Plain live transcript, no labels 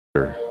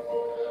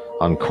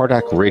on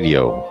Kardec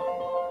Radio,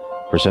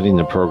 presenting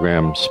the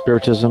program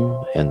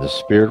Spiritism and the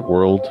Spirit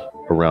World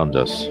Around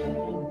Us.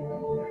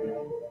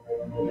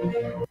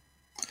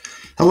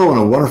 Hello, and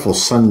a wonderful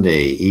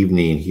Sunday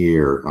evening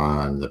here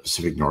on the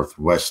Pacific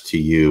Northwest to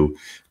you.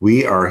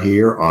 We are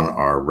here on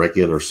our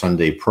regular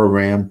Sunday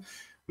program.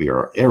 We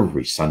are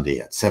every Sunday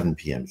at 7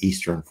 p.m.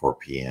 Eastern, 4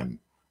 p.m.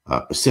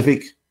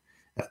 Pacific,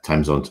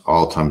 time zones,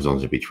 all time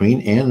zones in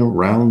between, and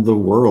around the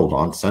world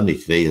on Sunday.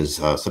 Today is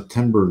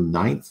September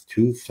 9th,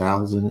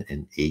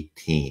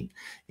 2018,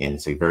 and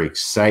it's a very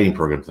exciting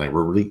program tonight.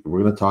 We're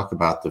going to talk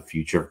about the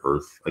future of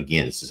Earth.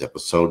 Again, this is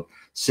episode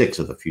 6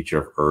 of the future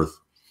of Earth,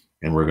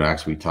 and we're going to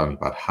actually be talking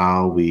about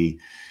how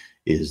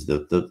is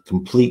the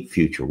complete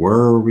future. Where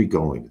are we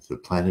going? It's the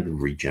planet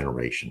of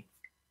regeneration.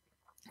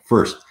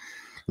 First,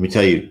 let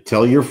me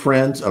tell your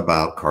friends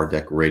about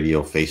Kardec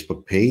Radio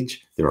Facebook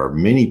page. There are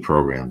many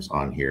programs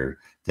on here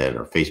that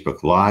are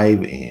Facebook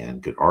Live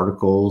and good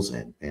articles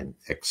and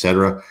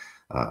etc.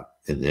 And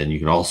then you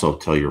can also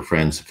tell your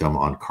friends to come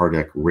on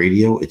Kardec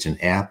Radio. It's an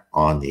app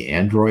on the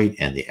Android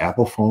and the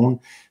Apple phone.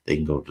 They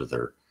can go to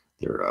their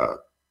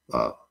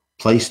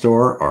Play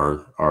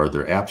Store or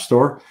their App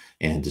Store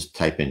and just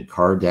type in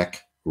Kardec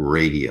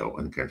Radio.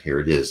 And here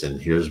it is. And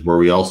here's where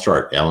we all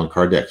start, Allan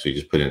Kardec. So you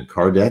just put in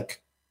Kardec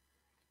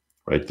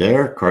right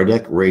there,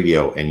 Kardec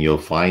Radio, and you'll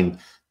find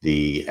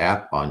the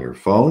app on your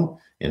phone.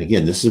 And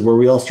again, this is where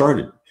we all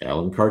started.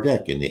 Allan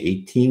Kardec in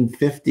the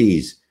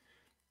 1850s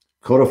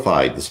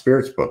codified the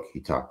Spirits book.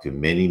 He talked to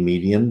many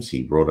mediums.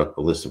 He wrote up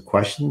a list of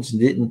questions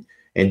and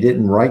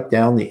didn't write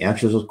down the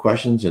answers to those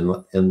questions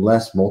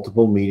unless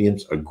multiple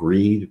mediums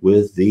agreed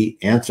with the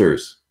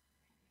answers.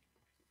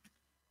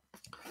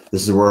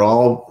 This is where it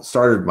all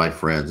started, my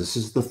friends. This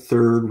is the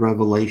third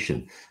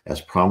revelation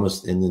as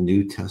promised in the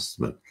New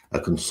Testament. A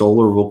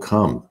consoler will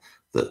come.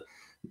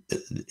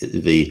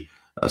 The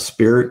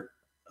Spirit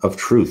of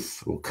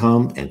truth will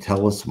come and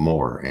tell us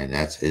more. And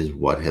that is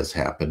what has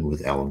happened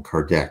with Allan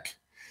Kardec.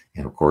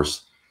 And of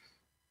course,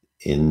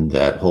 in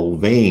that whole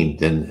vein,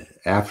 then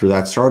after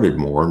that started,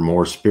 more and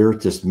more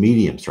Spiritist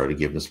mediums started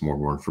giving us more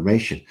and more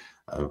information.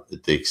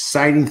 The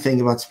exciting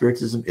thing about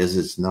Spiritism is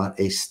it's not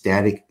a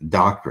static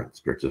doctrine.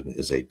 Spiritism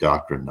is a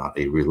doctrine, not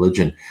a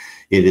religion.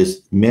 It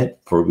is meant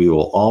for we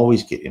will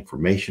always get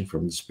information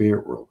from the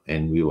spirit world,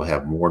 and we will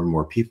have more and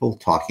more people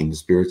talking to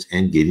spirits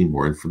and getting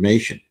more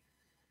information.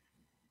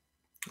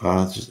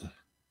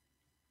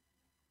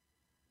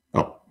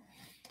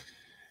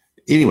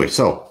 Anyway,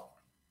 so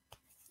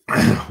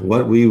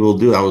what we will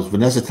do,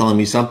 Vanessa telling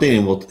me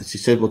something, and she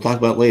said we'll talk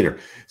about it later.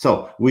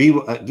 So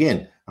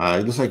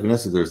just like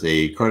Vanessa, there's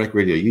a Kardec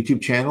Radio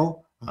YouTube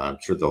channel. I'm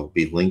sure there'll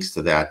be links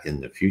to that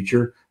in the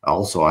future.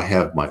 Also, I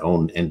have my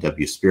own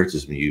NW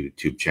Spiritism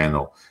YouTube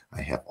channel.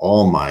 I have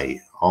all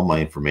my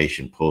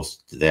information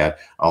posted to that.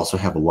 I also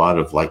have a lot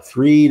of like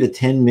 3 to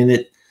 10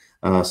 minute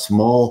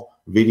small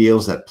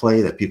videos that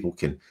play that people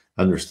can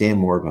understand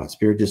more about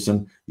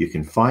Spiritism. You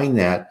can find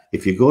that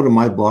if you go to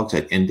my blogs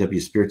at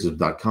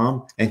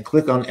nwspiritism.com and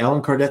click on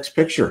Allan Kardec's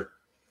picture.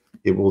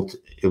 It will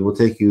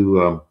take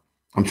you.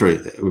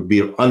 It would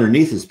be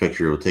underneath this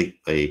picture. It will take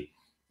a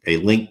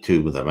link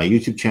to my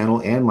YouTube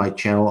channel and my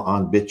channel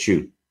on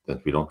BitChute.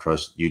 That we don't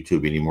trust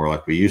YouTube anymore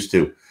like we used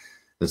to.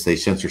 Since they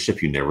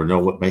censorship, you never know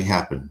what may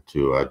happen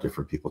to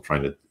different people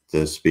trying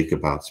to speak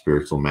about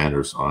spiritual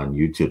matters on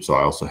YouTube. So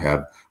I also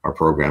have our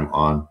program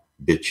on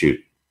BitChute.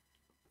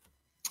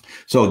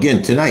 So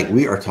again, tonight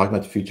we are talking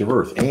about the future of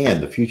Earth,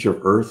 and the future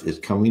of Earth is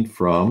coming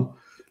from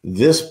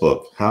this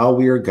book, How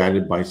We Are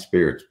Guided by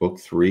Spirits, Book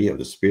 3 of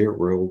the Spirit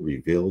World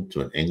Revealed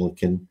to an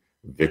Anglican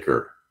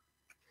Vicar.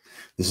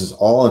 This is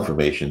all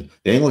information.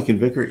 The Anglican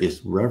Vicar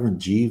is Reverend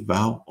G.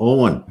 Vale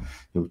Owen,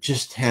 who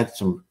just had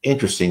some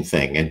interesting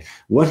thing. And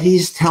what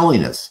he's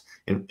telling us,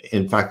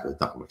 in fact,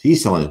 not what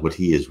he's telling us, what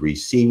he is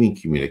receiving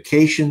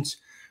communications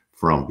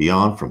from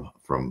beyond, from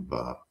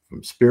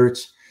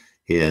spirits.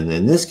 And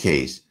in this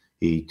case,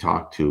 he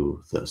talked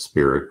to the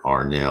Spirit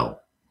Arnell.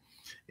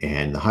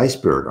 And the High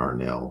Spirit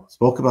Arnell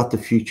spoke about the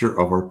future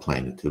of our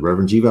planet to the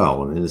Reverend G. Vale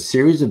Owen in a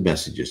series of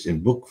messages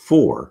in Book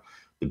 4,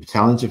 The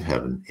Battalions of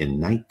Heaven, in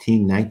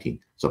 1919,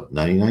 so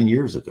 99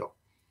 years ago.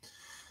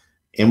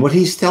 And what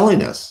he's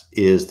telling us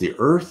is the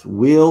Earth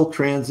will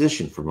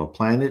transition from a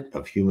planet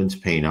of humans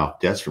paying off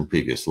debts from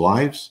previous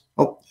lives.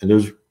 Oh, and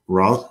there's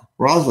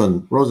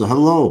Rosalind. Rosa,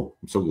 hello.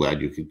 I'm so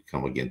glad you could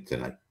come again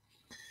tonight.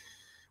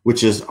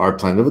 Which is our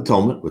planet of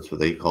atonement, which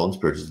they call in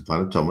Spiritism, the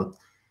planet of atonement,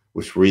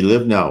 which we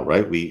live now,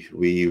 right?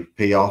 We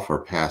pay off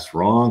our past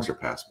wrongs, our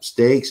past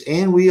mistakes,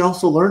 and we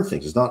also learn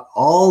things. It's not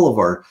all of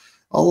our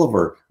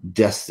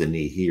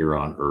destiny here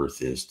on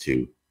Earth is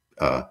to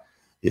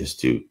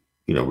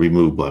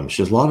remove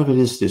blemishes. A lot of it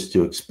is just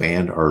to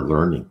expand our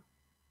learning.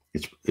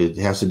 It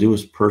has to do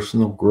with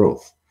personal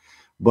growth.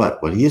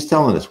 But what he is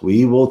telling us,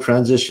 we will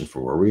transition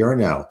from where we are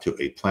now to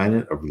a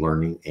planet of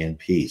learning and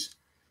peace.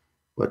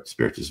 What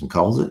Spiritism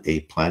calls it,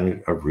 a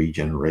planet of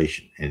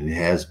regeneration. And it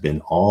has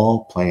been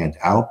all planned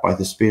out by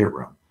the spirit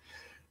realm.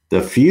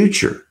 The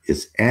future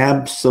is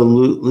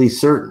absolutely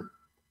certain.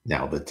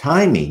 Now, the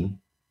timing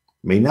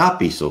may not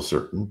be so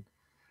certain.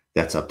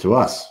 That's up to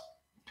us.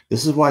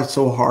 This is why it's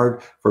so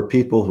hard for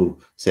people who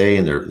say,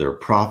 and they're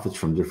prophets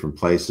from different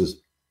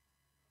places,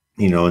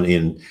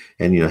 and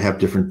have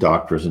different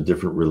doctrines and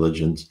different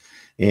religions.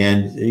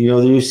 And,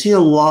 you see a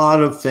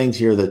lot of things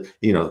here that,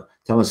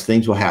 tell us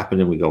things will happen,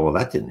 and we go, well,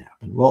 that didn't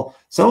happen. Well,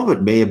 some of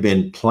it may have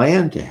been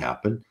planned to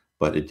happen,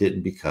 but it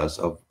didn't because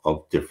of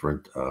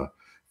different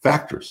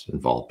factors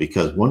involved.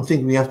 Because one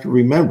thing we have to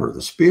remember,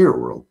 the spirit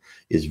world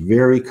is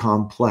very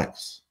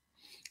complex.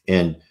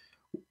 And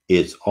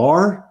it's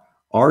our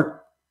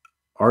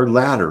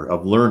ladder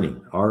of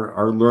learning,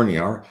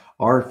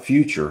 our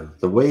future,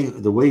 the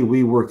way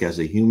we work as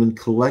a human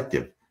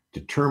collective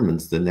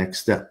determines the next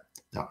step.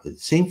 Now, it's the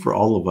same for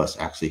all of us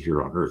actually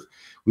here on Earth.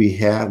 We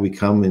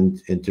come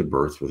into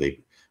birth with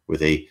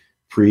a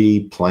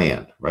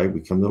pre-planned, right?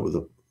 We come up with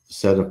a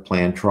set of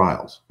planned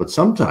trials, but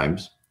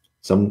sometimes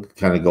some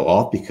kind of go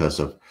off because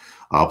of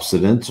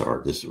obstinance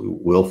or this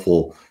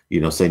willful,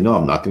 say, no,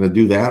 I'm not going to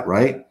do that,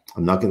 right?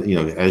 I'm not going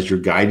to, as you're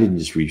guided and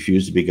just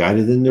refuse to be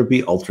guided, then there'll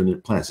be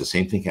alternate plans. The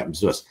same thing happens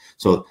to us.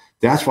 So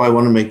that's why I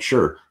want to make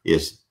sure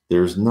is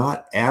there's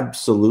not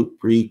absolute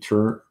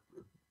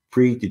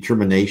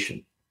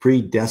predetermination,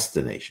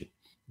 predestination.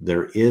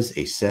 There is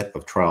a set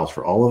of trials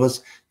for all of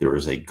us. There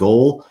is a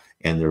goal,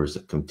 and there is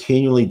a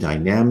continually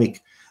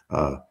dynamic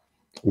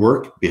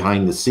work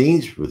behind the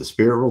scenes with the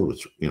spirit world,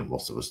 which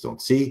most of us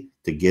don't see,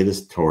 to get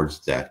us towards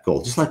that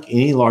goal. Just like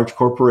any large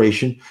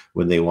corporation,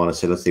 when they want to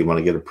say, let's say they want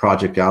to get a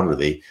project out, or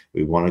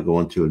we want to go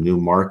into a new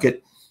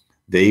market,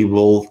 they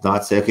will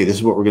not say, okay, this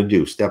is what we're going to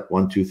do, step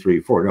 1, 2, 3,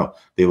 4. No,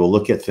 they will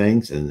look at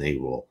things and they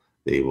will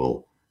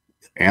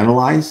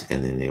analyze,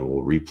 and then they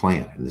will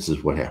replan. And this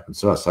is what happens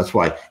to us. That's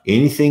why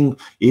anything,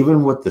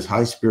 even what the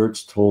high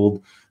spirits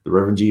told the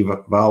Reverend G.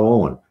 Vale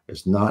Owen,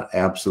 is not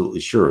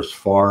absolutely sure as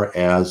far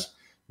as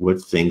what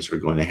things are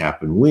going to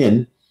happen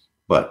when,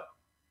 but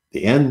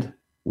the end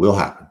will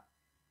happen.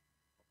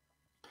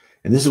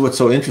 And this is what's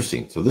so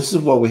interesting. So this is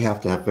what we have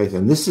to have faith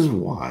in. This is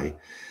why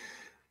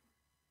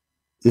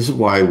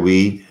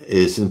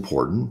it's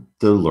important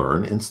to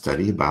learn and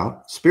study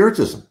about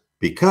Spiritism,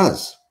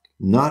 because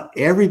not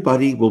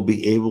everybody will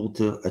be able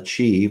to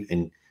achieve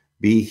and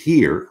be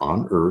here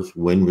on Earth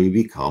when we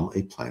become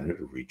a planet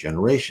of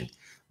regeneration.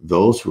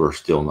 Those who are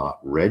still not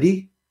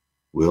ready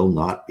will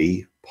not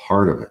be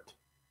part of it.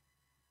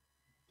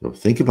 So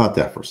think about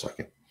that for a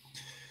second.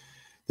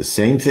 The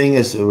same thing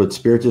as what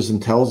Spiritism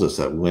tells us,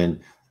 that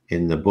when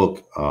in the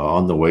book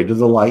On the Way to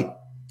the Light,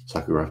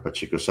 psychographed by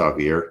Chico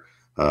Xavier,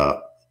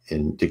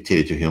 and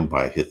dictated to him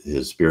by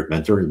his spirit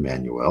mentor,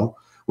 Emmanuel,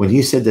 when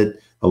he said that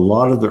a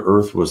lot of the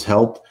earth was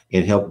helped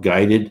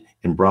guided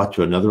and brought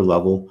to another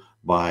level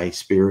by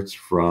spirits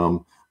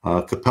from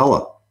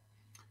Capella.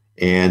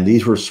 And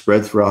these were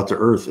spread throughout the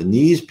earth. And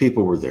these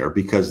people were there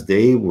because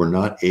they were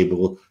not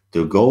able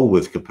to go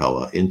with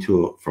Capella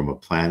from a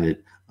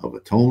planet of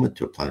atonement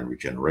to a planet of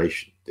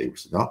regeneration. They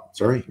said, no,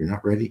 sorry, you're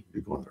not ready.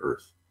 You're going to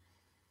Earth.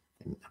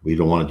 And we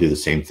don't want to do the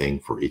same thing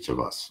for each of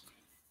us.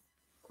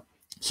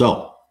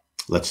 So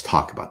let's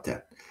talk about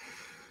that.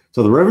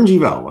 So the Reverend G.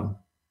 Vale Owen,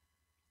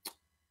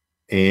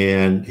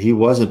 and he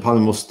was, and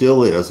probably most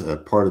still is, a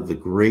part of the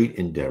great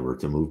endeavor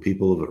to move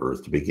people of the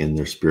earth to begin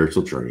their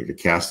spiritual journey, to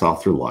cast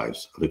off their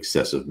lives of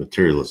excessive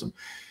materialism.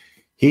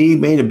 He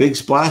made a big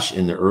splash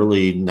in the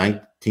early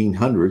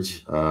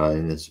 1900s,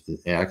 and it's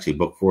actually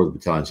book 4 of the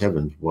Battalion's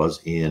Heaven was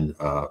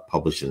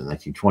published in the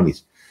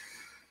 1920s.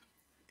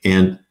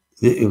 And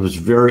it was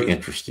very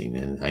interesting.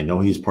 And I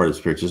know he's part of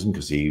Spiritism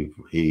because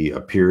he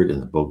appeared in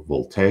the book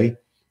Voltaire,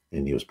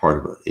 and he was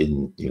part of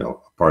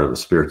a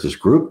Spiritist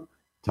group,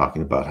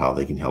 talking about how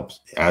they can help,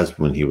 as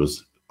when he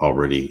was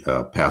already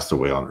passed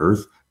away on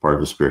Earth, part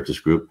of a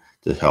Spiritist group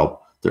to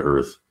help the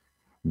Earth,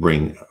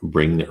 bring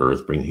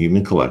the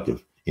human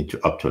collective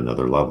up to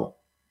another level.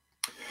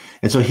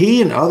 And so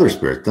he and other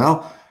spirits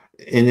now,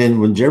 and then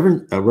when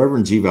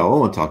Reverend G. Vale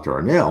Owen talked to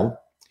Arnell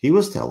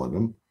was telling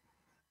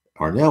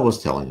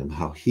him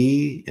how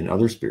he and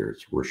other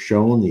spirits were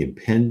shown the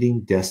impending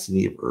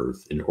destiny of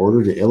Earth in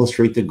order to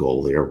illustrate the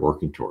goal they are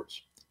working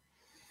towards.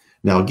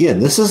 Now, again,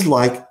 this is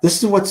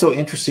what's so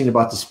interesting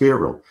about the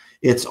spirit world.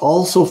 It's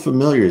all so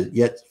familiar,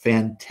 yet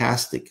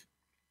fantastic.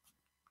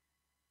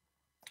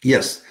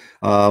 Yes,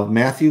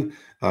 Matthew,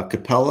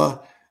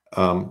 Capella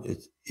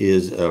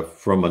is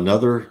from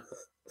another,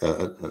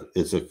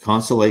 it's a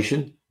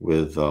constellation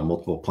with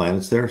multiple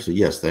planets there. So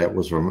yes, that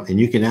was from, and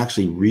you can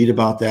actually read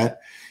about that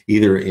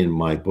either in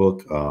my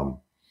book,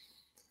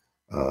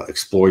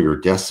 Explore Your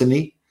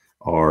Destiny,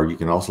 or you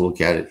can also look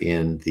at it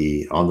in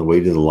On the Way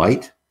to the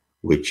Light,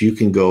 which you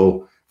can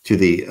go to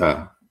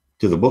the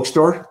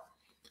bookstore.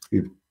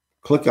 You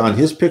click on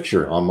his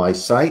picture on my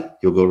site.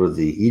 You'll go to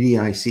the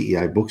EDI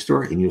CEI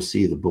bookstore, and you'll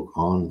see the book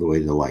On the Way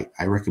to the Light.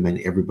 I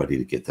recommend everybody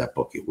to get that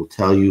book. It will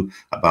tell you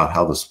about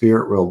how the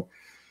spirit world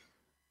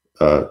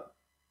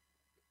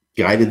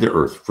guided the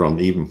Earth from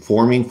even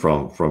forming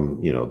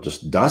from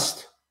just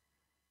dust,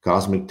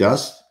 cosmic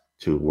dust,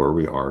 to where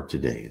we are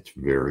today. It's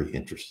very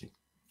interesting.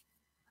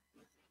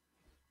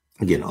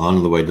 Again,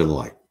 On the Way to the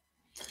Light.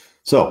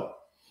 So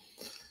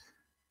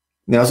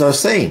Now, as I was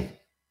saying,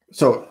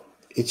 so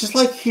it's just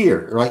like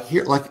here,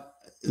 like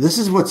this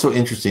is what's so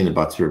interesting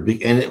about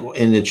Spirit,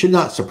 and it should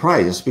not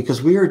surprise us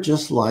because we are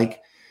just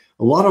like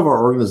a lot of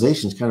our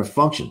organizations kind of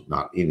function,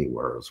 not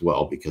anywhere as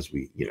well, because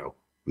we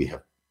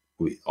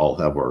all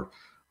have our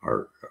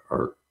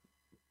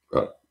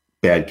uh,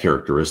 bad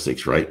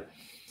characteristics, right?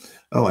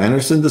 Oh,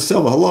 Anderson de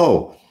Silva,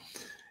 hello.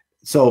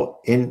 So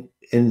in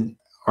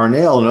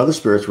Arnell and other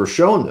spirits were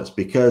shown this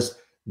because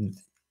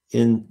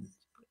in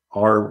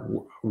our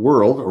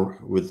world, or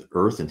with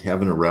earth and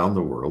heaven around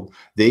the world,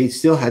 they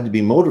still had to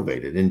be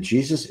motivated. And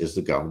Jesus is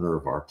the governor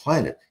of our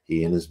planet.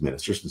 He and his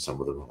ministers, and some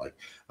of them are like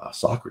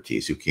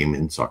Socrates, who came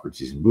in,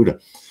 Socrates and Buddha.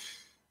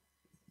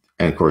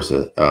 And of course,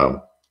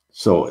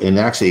 and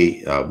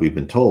actually, we've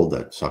been told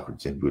that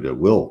Socrates and Buddha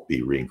will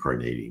be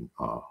reincarnating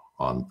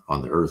on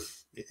the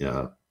earth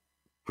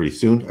pretty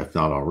soon, if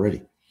not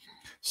already.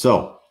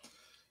 So,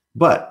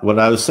 but what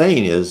I was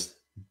saying is,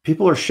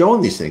 people are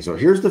showing these things. So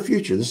here's the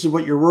future. This is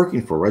what you're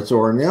working for, right? So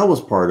Arnell was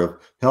part of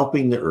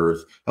helping the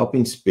earth,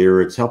 helping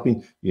spirits,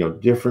 helping,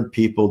 different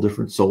people,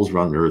 different souls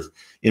around the earth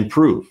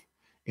improve.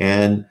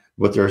 And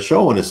what they're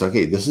showing is,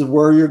 okay, this is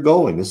where you're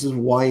going. This is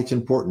why it's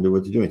important to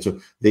what they're doing. So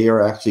they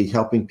are actually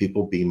helping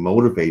people be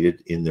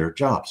motivated in their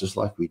jobs, just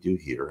like we do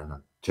here in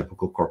a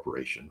typical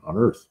corporation on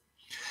earth.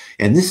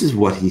 And this is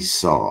what he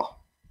saw.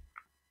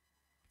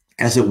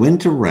 As it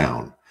went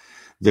around,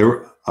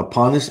 there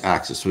upon this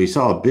axis, so he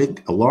saw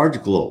a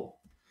large globe.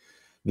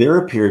 There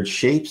appeared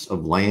shapes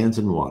of lands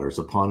and waters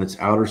upon its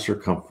outer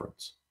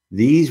circumference.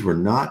 These were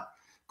not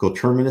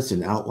coterminous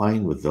in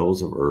outline with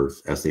those of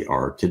Earth as they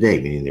are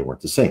today, meaning they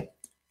weren't the same.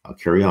 I'll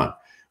carry on.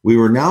 We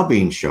were now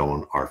being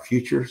shown our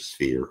future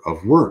sphere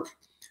of work,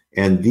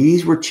 and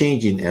these were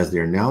changing as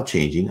they're now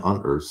changing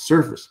on Earth's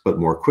surface, but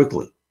more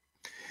quickly.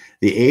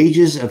 The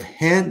ages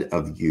ahead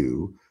of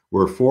you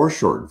were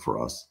foreshortened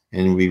for us,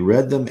 and we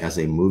read them as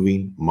a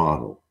moving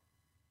model.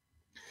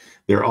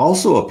 There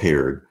also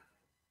appeared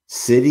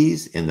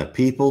cities and the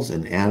peoples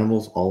and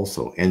animals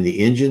also, and the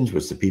engines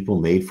which the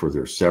people made for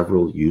their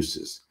several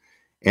uses.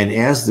 And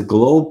as the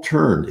globe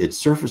turned its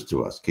surface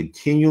to us,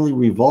 continually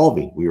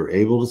revolving, we were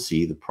able to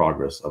see the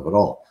progress of it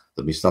all.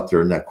 Let me stop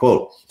there in that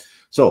quote.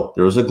 So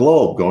there was a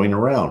globe going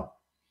around,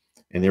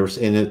 and they were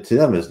saying it to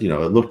them as, it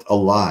looked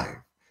alive,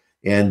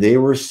 and they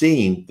were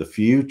seeing the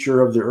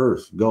future of the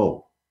earth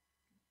go.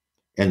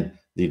 And,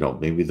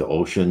 maybe the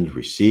oceans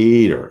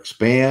recede or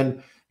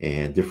expand,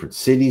 and different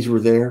cities were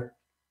there.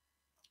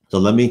 So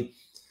let me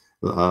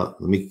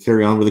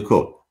carry on with a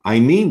quote. I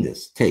mean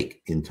this,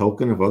 take in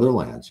token of other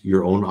lands,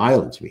 your own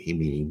islands,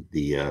 meaning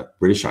the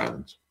British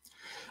Islands.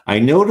 I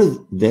noted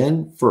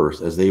then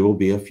first, as they will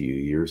be a few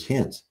years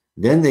hence.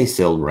 Then they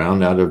sailed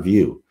round out of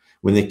view.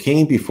 When they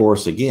came before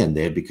us again,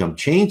 they had become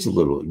changed a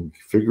little in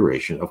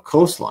configuration of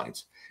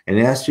coastlines, and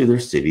as to their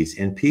cities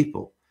and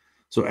people.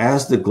 So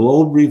as the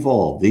globe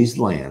revolved, these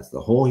lands,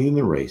 the whole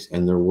human race,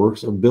 and their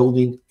works of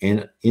building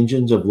and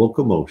engines of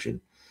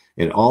locomotion,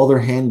 and all their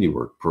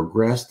handiwork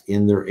progressed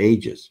in their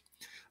ages,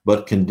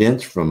 but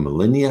condensed from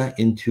millennia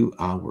into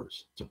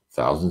hours, so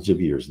thousands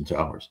of years into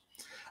hours.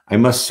 I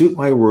must suit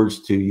my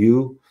words to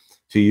you,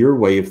 to your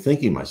way of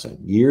thinking, my son.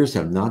 Years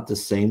have not the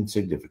same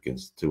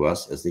significance to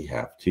us as they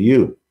have to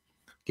you.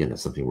 Again,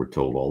 that's something we're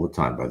told all the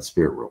time by the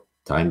spirit world.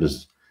 Time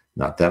is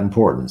not that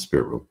important in the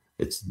spirit world.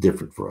 It's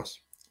different for us.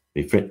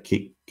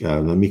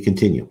 Let me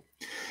continue.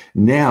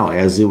 Now,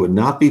 as it would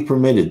not be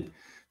permitted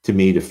to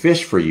me to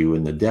fish for you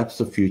in the depths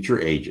of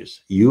future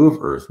ages, you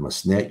of earth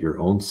must net your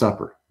own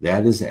supper.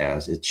 That is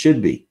as it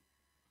should be.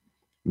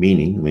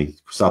 Meaning, let me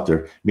stop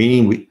there.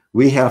 Meaning,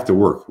 we have to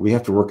work. We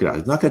have to work it out.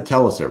 He's not going to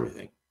tell us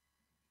everything,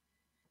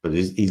 but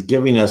he's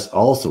giving us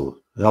also,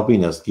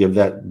 helping us give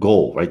that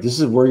goal, right? This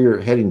is where you're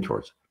heading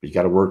towards, but you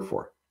got to work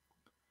for it.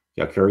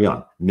 You got to carry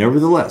on.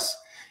 Nevertheless,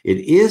 it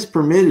is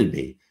permitted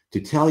me to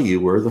tell you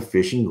where the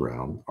fishing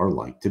ground are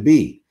like to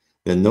be.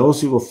 Then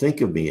those who will think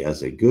of me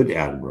as a good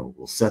admiral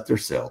will set their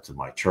sail to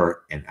my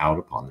chart and out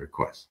upon their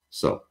quest.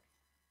 So,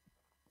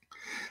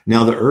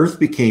 now the earth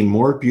became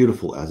more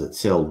beautiful as it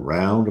sailed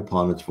round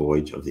upon its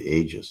voyage of the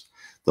ages.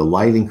 The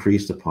light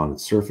increased upon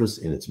its surface,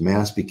 and its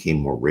mass became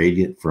more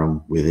radiant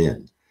from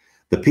within.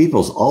 The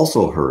peoples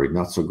also hurried,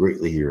 not so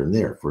greatly here and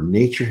there, for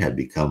nature had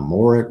become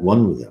more at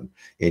one with them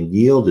and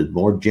yielded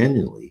more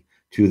genuinely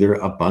to their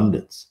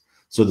abundance.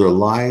 So their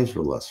lives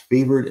were less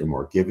fevered and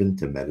more given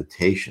to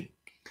meditation.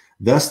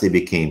 Thus they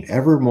became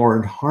ever more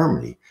in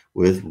harmony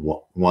with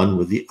one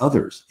with the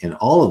others, and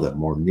all of them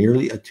more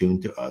nearly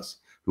attuned to us,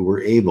 who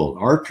were able,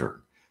 in our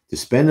turn, to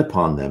spend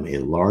upon them a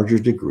larger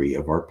degree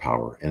of our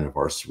power and of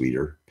our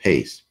sweeter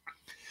pace.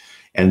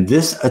 And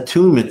this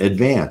attunement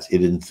advance,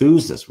 it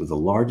enthused us with the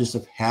largest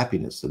of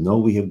happiness to know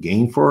we have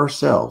gained for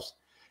ourselves,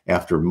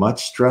 after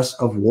much stress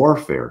of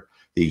warfare,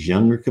 these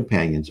younger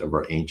companions of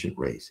our ancient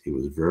race. It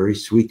was very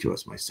sweet to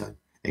us, my son,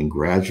 and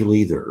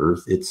gradually the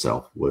earth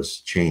itself was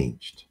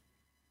changed.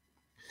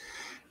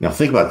 Now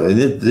think about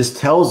that. This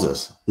tells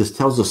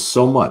us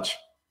so much.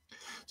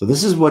 So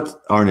this is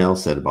what Arnell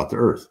said about the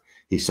earth.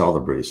 He saw the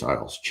British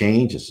Isles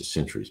change as the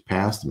centuries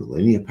passed, the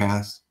millennia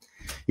passed.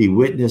 He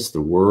witnessed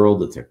the world,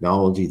 the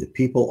technology, the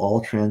people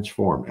all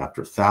transformed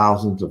after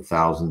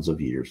thousands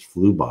of years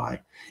flew by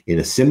in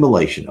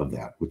assimilation of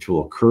that which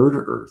will occur to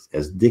earth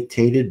as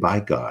dictated by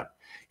God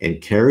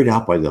and carried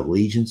out by the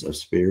legions of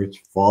spirits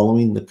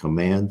following the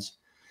commands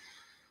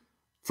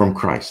from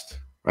Christ,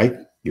 right?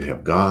 You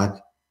have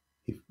God.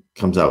 He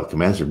comes out with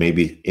commands. There may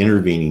be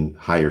intervening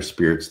higher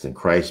spirits than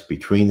Christ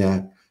between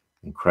that.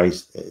 And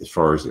Christ, as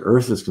far as the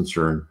earth is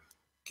concerned,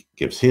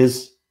 gives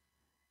his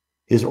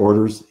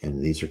orders,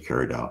 and these are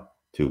carried out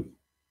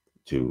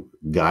to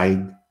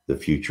guide the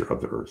future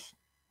of the earth.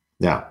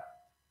 Now,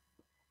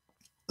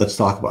 let's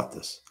talk about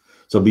this.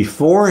 So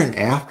before and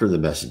after the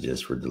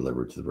messages were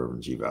delivered to the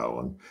Reverend G. Vale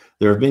Owen,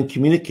 there have been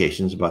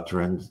communications about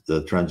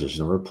the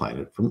transition of our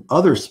planet from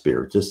other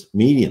Spiritist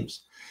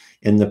mediums.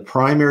 And the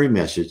primary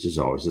message is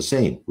always the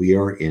same. We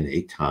are in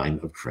a time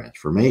of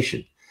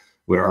transformation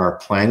where our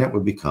planet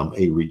would become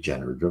a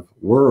regenerative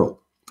world.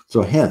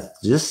 So hence,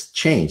 this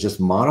change, this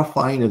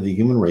modifying of the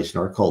human race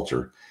and our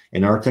culture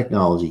and our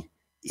technology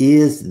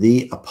is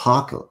the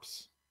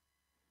apocalypse.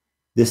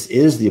 This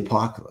is the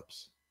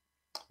apocalypse.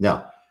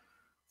 Now,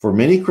 for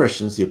many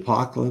Christians, the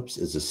apocalypse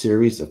is a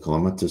series of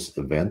calamitous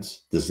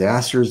events,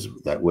 disasters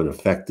that would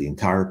affect the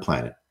entire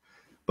planet.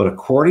 But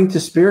according to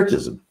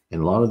Spiritism,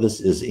 and a lot of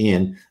this is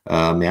in,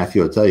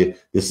 Matthew will tell you,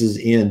 this is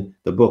in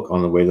the book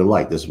On the Way to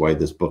Light. This is why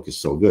this book is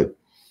so good.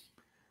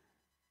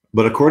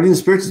 But according to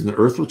Spiritism, the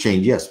earth will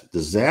change. Yes,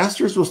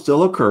 disasters will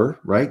still occur,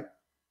 right?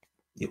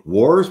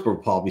 Wars will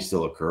probably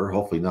still occur,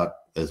 hopefully not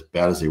as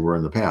bad as they were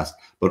in the past.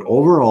 But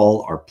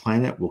overall, our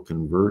planet will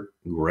convert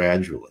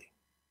gradually.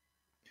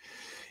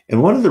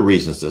 And one of the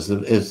reasons this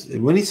is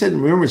when he said,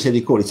 remember,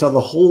 he saw the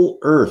whole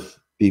earth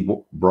be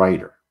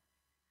brighter.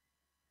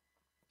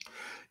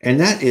 And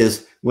that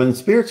is when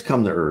spirits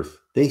come to earth,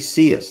 they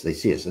see us,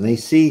 and they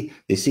see,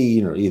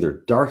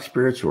 either dark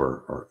spirits who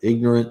are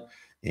ignorant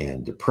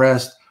and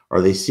depressed,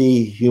 or they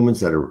see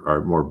humans that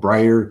are more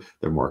brighter,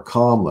 they're more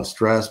calm, less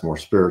stressed, more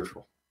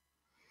spiritual.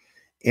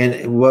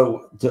 And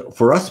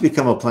for us to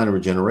become a planet of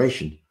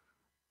regeneration,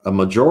 a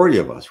majority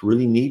of us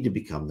really need to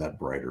become that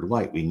brighter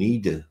light. We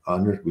need to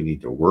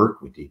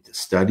work, we need to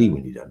study,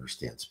 we need to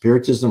understand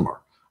Spiritism,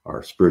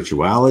 our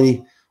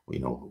spirituality,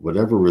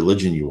 whatever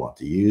religion you want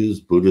to use,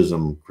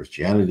 Buddhism,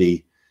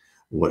 Christianity,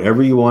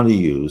 whatever you want to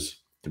use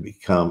to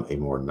become a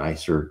more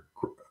nicer,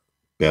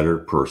 better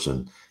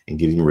person and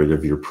getting rid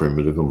of your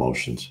primitive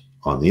emotions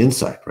on the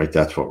inside, right?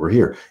 That's what we're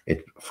here.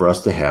 For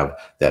us to have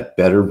that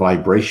better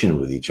vibration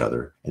with each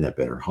other and that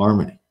better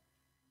harmony.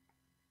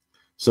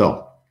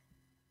 So,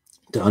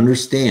 to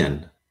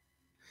understand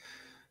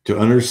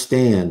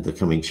the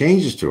coming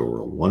changes to our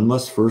world, one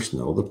must first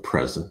know the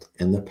present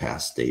and the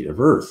past state of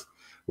Earth.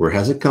 Where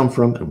has it come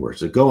from and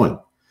where's it going?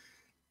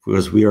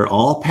 Because we are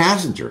all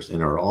passengers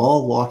and are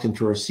all locked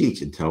into our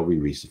seats until we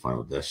reach the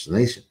final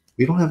destination.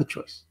 We don't have a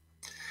choice.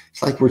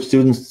 It's like we're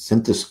students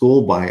sent to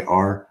school by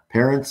our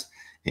parents,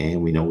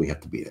 and we know we have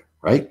to be there,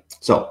 right?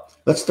 So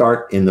let's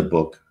start in the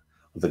book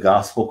of the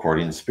Gospel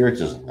According to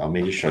Spiritism. Now, let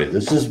me just show you.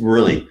 This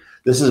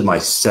is my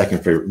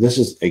second favorite. This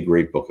is a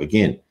great book.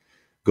 Again,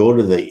 go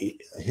to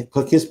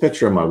click his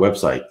picture on my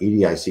website,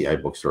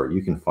 EDICI bookstore.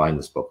 You can find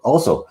this book.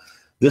 Also,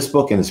 this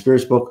book and the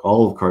Spirit's book,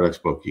 all of Kardec's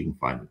book, you can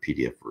find in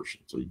PDF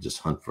version. So you just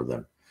hunt for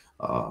them,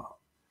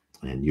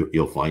 and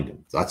you'll find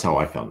them. That's how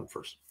I found them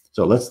first.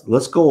 So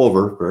let's go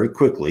over very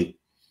quickly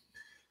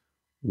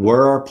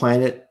where our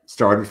planet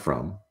started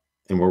from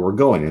and where we're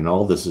going. And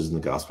all this is in the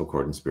Gospel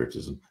According to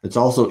Spiritism. It's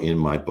also in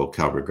my book,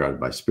 How We're Guided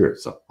by Spirit.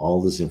 So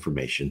all this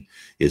information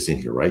is in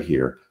here, right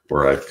here,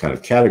 where I've kind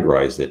of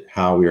categorized it,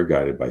 how we are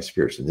guided by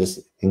spirits. And this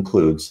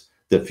includes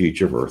the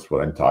future of Earth,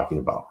 what I'm talking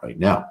about right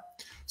now.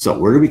 So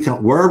where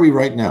are we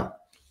right now?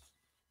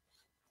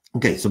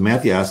 Okay, so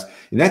Matthew asks,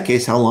 in that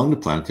case, how long do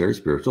planetary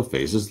spiritual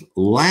phases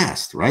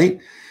last,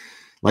 right?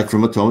 Like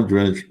from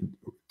atonement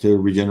to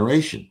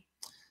regeneration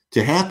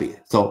to happy.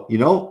 So,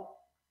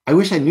 I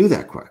wish I knew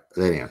that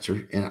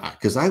answer, and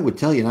because I would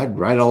tell you and I'd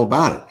write all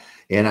about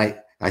it. And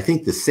I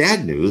think the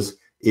sad news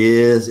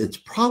is it's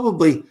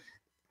probably,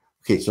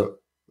 okay, so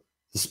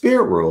the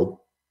spirit world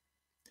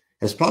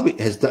has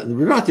done,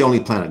 we're not the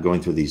only planet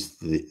going through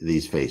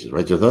these phases,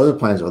 right? There's other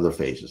planets, other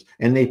phases,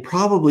 and they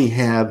probably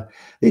have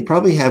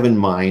in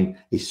mind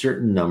a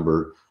certain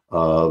number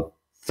of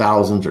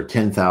thousands or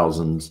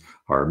 10,000s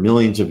or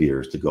millions of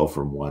years to go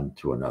from one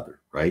to another,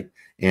 right?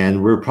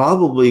 And we're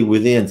probably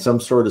within some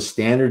sort of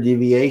standard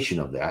deviation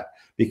of that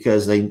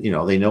because they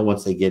know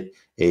once they get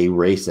a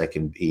race that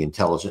can be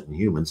intelligent in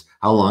humans,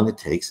 how long it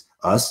takes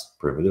us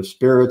primitive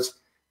spirits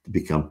to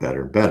become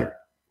better and better.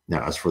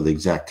 Now, as for the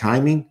exact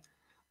timing,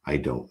 I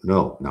don't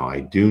know. Now,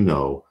 I do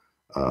know,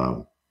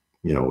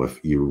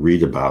 if you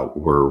read about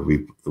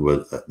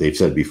what they've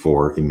said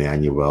before,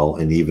 Emmanuel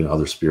and even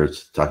other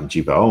spirits talking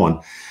to Vale Owen,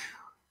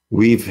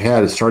 we've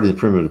had, it started in the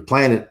primitive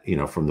planet,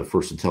 from the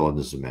first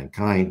intelligence of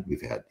mankind.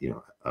 We've had,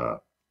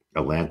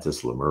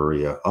 Atlantis,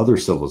 Lemuria, other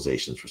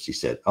civilizations, which he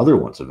said, other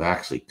ones have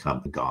actually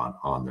come and gone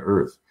on the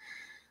earth.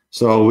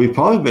 So we've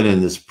probably been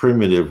in this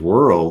primitive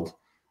world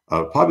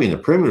probably in the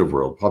primitive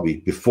world, probably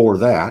before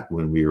that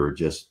when we were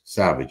just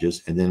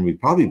savages. And then we've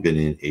probably been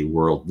in a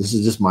world, this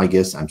is just my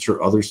guess. I'm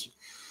sure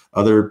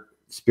other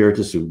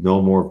spiritists who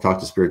know more, talk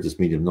to spiritist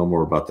medium, know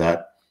more about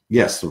that.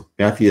 Yes, so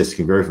atheists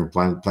can vary from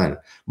planet to planet.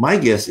 My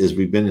guess is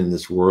we've been in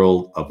this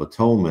world of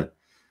atonement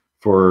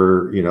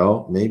for,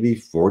 maybe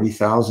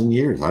 40,000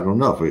 years. I don't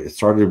know. If it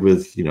started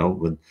with,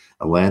 when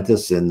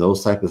Atlantis and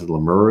those types of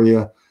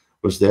Lemuria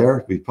was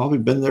there, we've probably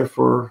been there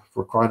for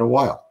quite a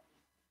while.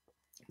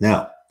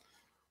 Now,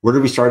 where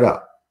did we start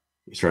out?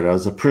 We started out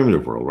as a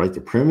primitive world, right?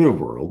 The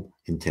primitive world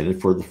intended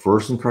for the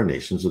first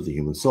incarnations of the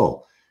human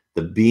soul.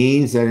 The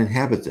beings that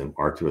inhabit them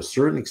are to a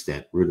certain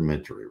extent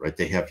rudimentary, right?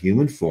 They have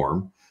human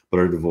form, but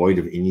are devoid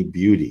of any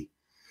beauty.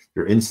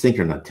 Their instincts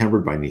are not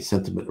tempered by any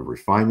sentiment of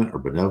refinement or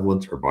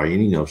benevolence or by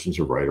any notions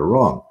of right or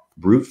wrong.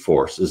 Brute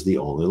force is the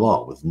only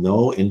law, with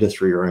no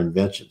industry or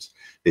inventions.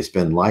 They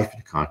spend life in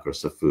the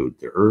conquest of food.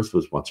 The earth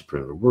was once a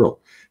primitive world.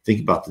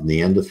 Think about the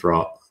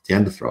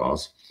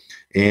Neanderthals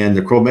and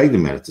the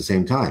Cro-Magnon man at the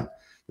same time.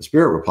 The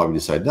spirit will probably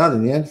decide, no, the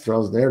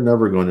Neanderthals, they're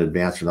never going to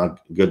advance. They're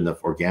not good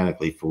enough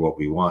organically for what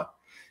we want.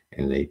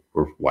 And they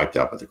were wiped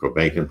out by the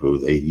Cro-Magnon, who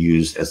they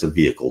used as a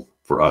vehicle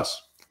for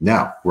us.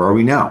 Now, where are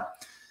we now?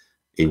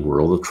 A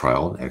world of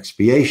trial and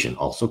expiation,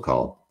 also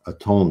called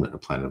atonement, a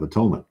planet of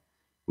atonement.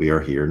 We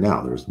are here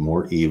now. There's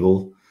more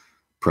evil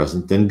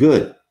present than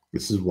good.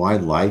 This is why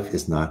life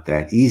is not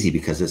that easy,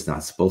 because it's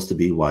not supposed to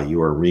be while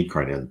you are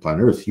reincarnated on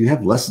planet Earth. You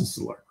have lessons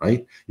to learn,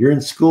 right? You're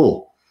in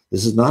school.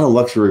 This is not a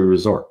luxury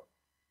resort.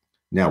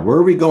 Now, where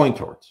are we going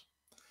towards?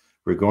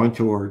 We're going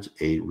towards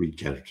a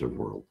regenerative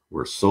world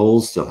where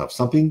souls still have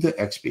something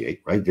to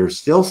expiate, right? There's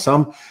still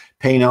some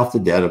paying off the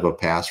debt of a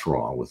past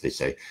wrong, what they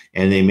say,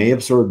 and they may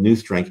absorb new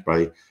strength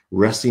by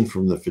resting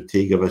from the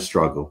fatigue of a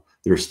struggle.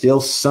 There's still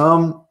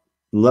some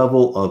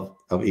level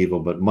of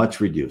evil, but much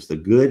reduced. The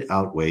good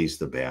outweighs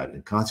the bad,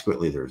 and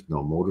consequently, there's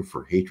no motive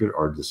for hatred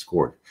or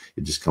discord.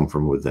 It just comes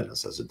from within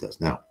us, as it does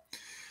now.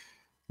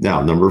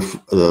 Now,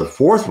 the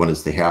fourth one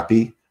is the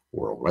happy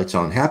world, right?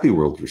 So in happy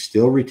world, we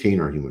still retain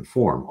our human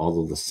form,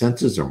 although the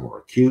senses are more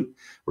acute,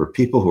 where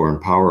people who are in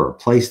power are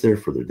placed there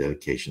for their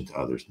dedication to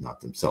others, not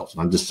themselves.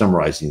 And I'm just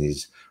summarizing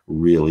these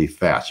really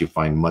fast. You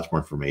find much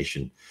more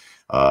information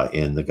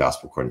in the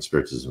Gospel According to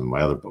Spiritism and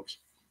my other books.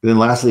 And then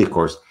lastly, of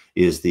course,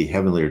 is the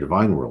heavenly or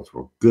divine world,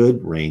 where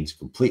good reigns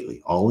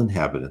completely. All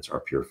inhabitants are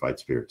purified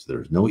spirits.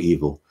 There is no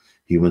evil.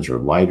 Humans are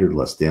lighter,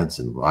 less dense,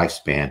 and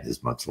lifespan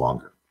is much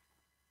longer.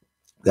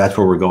 That's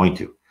where we're going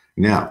to.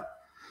 Now,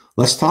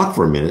 let's talk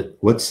for a minute.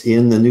 What's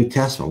in the New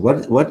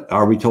Testament? What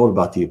are we told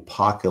about the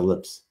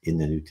apocalypse in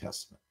the New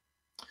Testament?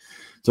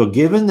 So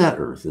given that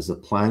Earth is a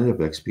planet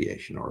of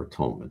expiation or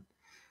atonement,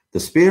 the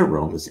spirit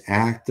realm is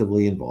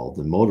actively involved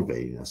in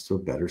motivating us to a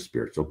better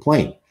spiritual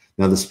plane.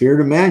 Now, the spirit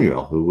of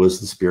Emmanuel, who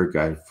was the spirit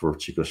guide for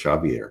Chico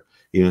Xavier,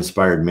 he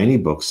inspired many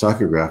books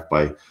psychographed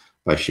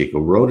by Chico,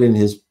 wrote in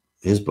his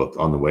book,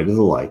 On the Way to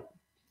the Light,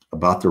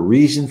 about the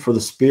reason for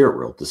the spirit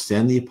world to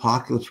send the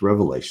apocalypse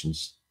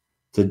revelations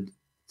to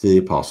the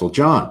Apostle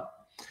John.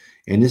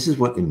 And this is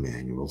what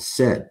Emmanuel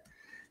said.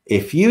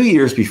 A few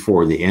years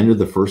before the end of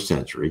the first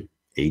century,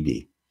 AD,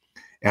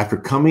 after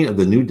coming of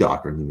the new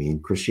doctrine, you mean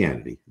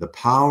Christianity, the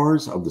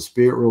powers of the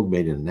spirit world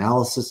made an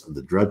analysis of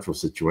the dreadful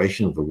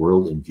situation of the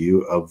world in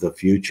view of the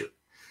future.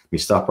 Let me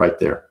stop right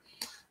there.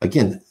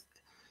 Again,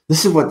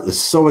 this is what is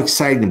so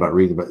exciting about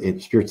reading about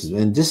Spiritism.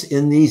 And just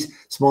in these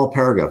small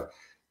paragraphs,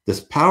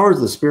 the powers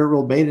of the spirit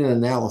world made an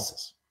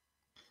analysis.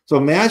 So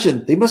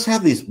imagine, they must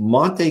have these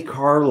Monte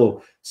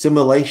Carlo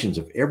simulations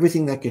of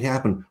everything that could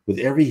happen with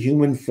every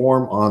human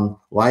form on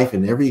life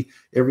and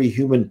every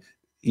human,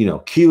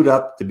 queued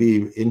up to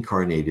be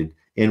incarnated,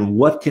 and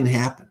what can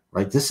happen,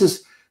 right? This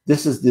is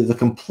the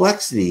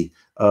complexity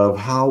of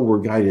how we're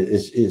guided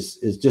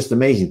is just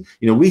amazing.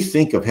 We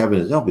think of heaven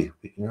as,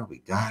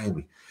 we die,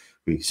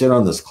 we sit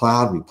on this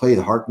cloud, we play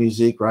the harp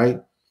music,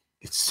 right?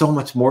 It's so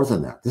much more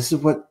than that. This is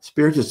what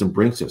Spiritism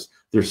brings us.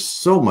 There's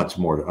so much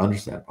more to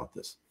understand about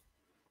this.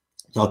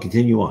 So I'll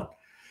continue on.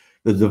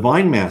 The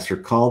divine master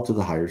called to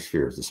the higher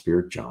spheres the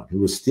spirit John, who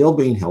was still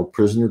being held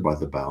prisoner by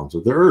the bounds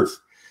of the earth.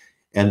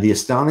 And the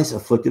astonished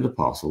afflicted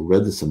apostle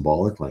read the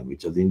symbolic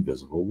language of the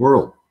invisible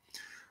world.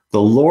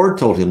 The Lord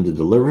told him to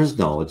deliver his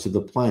knowledge to the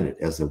planet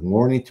as a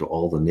warning to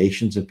all the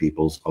nations and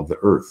peoples of the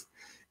earth.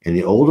 And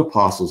the old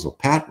apostles of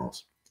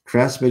Patmos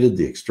transmitted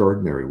the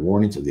extraordinary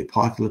warnings of the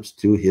apocalypse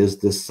to his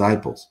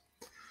disciples.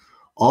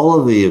 All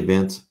of the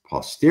events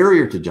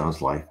posterior to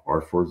John's life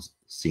are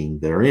foreseen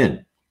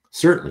therein.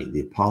 Certainly,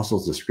 the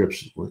apostle's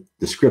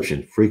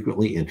description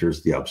frequently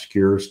enters the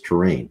obscurest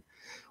terrain.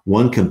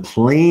 One can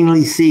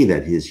plainly see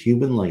that his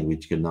human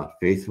language cannot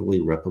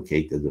faithfully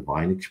replicate the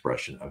divine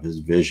expression of his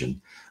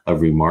vision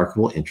of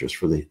remarkable interest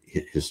for the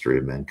history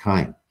of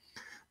mankind.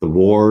 The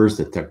wars,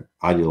 the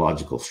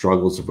ideological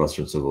struggles of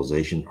Western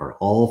civilization are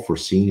all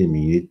foreseen in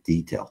minute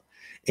detail.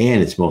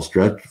 And its most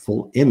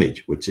dreadful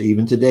image, which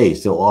even today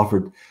is still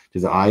offered to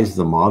the eyes of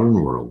the modern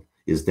world,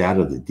 is that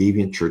of the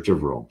deviant Church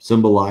of Rome,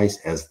 symbolized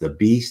as the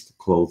beast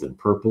clothed in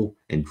purple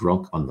and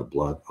drunk on the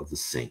blood of the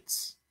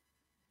saints.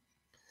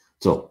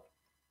 So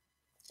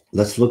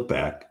let's look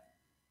back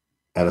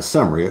at a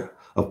summary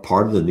of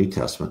part of the New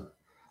Testament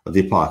of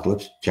the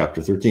Apocalypse,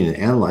 chapter 13, and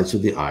analyze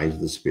through the eyes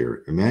of the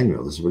Spirit,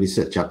 Emmanuel. This is what he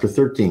said, chapter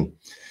 13.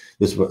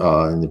 This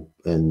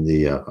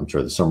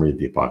the summary of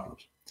the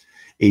Apocalypse.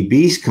 A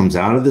beast comes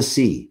out of the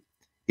sea.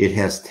 It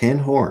has 10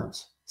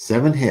 horns,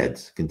 7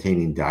 heads,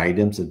 containing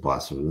diadems and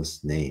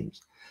blasphemous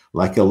names.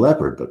 Like a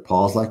leopard, but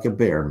paws like a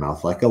bear,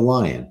 mouth like a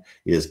lion.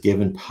 It is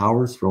given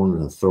power, throne,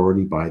 and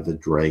authority by the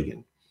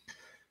dragon.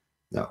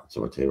 Now,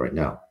 so I'll tell you right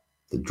now,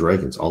 the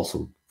dragon's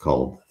also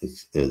called,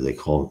 they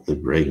call it the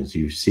dragons.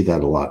 You see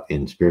that a lot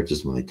in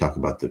Spiritism when they talk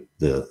about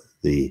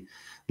the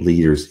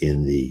leaders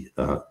in the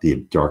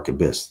dark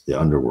abyss, the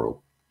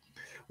underworld.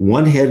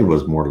 One head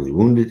was mortally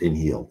wounded and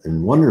healed.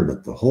 In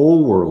wonderment, the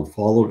whole world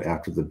followed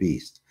after the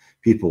beast.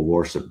 People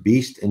worship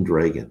beast and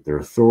dragon, their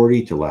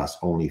authority to last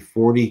only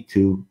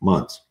 42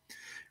 months.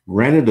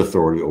 Granted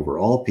authority over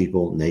all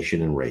people,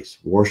 nation, and race,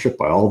 worshipped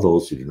by all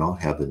those who do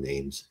not have the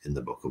names in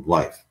the book of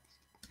life.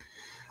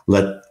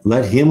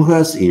 Let him who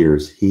has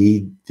ears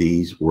heed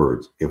these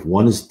words. If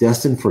one is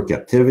destined for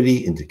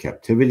captivity, into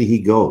captivity he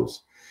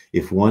goes.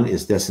 If one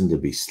is destined to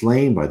be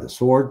slain by the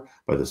sword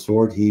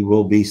he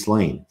will be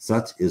slain.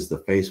 Such is the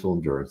faithful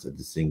endurance that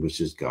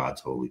distinguishes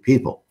God's holy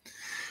people.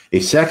 A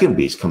second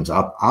beast comes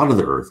up out of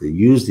the earth. It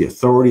used the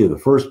authority of the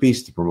first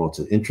beast to promote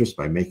its interest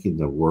by making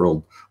the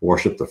world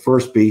worship the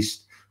first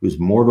beast whose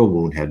mortal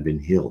wound had been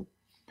healed.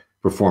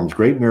 Performs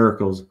great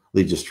miracles,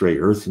 leads astray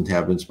earth's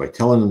inhabitants by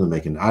telling them to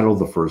make an idol of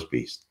the first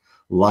beast.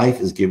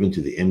 Life is given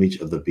to the image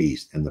of the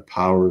beast, and the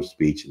power of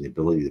speech and the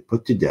ability to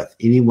put to death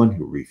anyone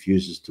who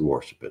refuses to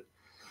worship it.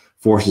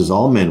 Forces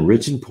all men,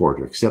 rich and poor,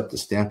 to accept the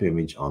stamp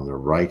image on their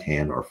right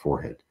hand or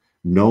forehead.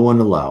 No one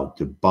allowed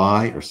to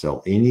buy or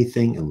sell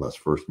anything unless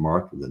first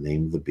marked with the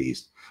name of the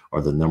beast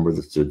or the number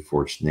that stood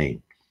for its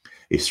name.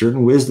 A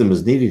certain wisdom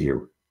is needed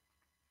here.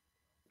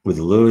 With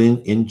a little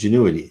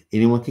ingenuity,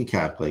 anyone can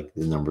calculate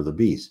the number of the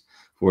beast,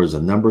 for it is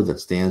a number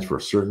that stands for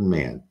a certain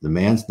man. The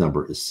man's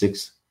number is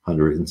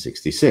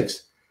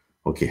 666.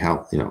 Okay,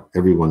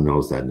 everyone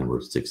knows that number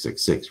is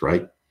 666,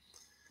 right?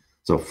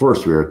 So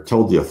first, we are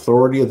told the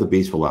authority of the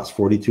beast will last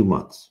 42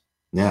 months.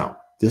 Now,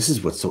 this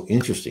is what's so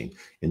interesting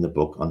in the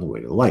book On the Way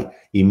to the Light.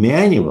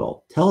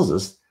 Emmanuel tells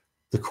us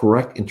the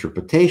correct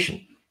interpretation.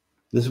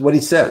 This is what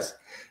he says.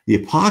 The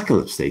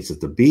Apocalypse states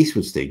that the beast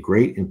would stay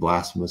great and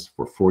blasphemous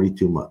for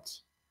 42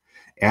 months,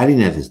 adding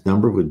that his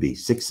number would be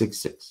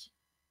 666.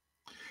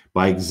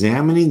 By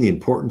examining the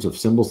importance of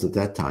symbols at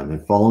that time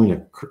and following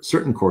a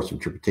certain course of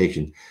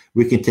interpretation,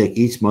 we can take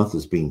each month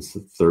as being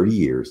 30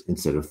 years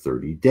instead of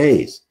 30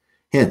 days.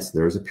 Hence,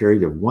 there is a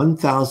period of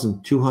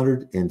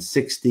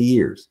 1,260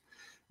 years,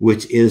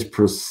 which is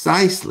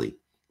precisely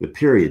the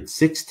period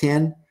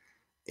 610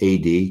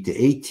 AD to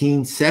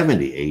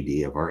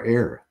 1870 AD of our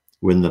era,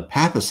 when the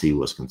papacy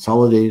was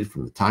consolidated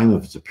from the time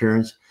of its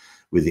appearance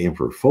with the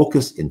Emperor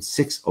Phocas in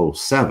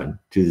 607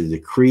 to the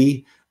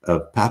decree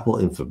of papal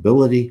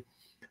infallibility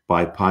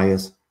by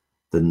Pius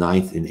IX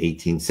in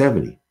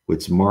 1870,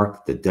 which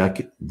marked the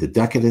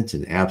decadence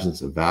and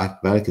absence of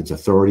Vatican's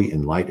authority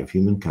in light of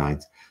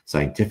humankind's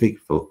scientific,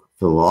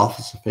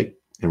 philosophic,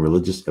 and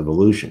religious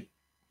evolution.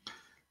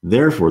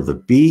 Therefore, the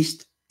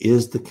beast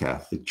is the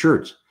Catholic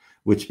Church,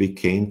 which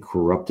became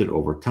corrupted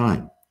over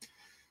time,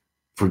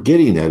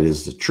 forgetting that it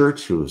is the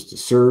church who is to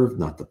serve,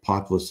 not the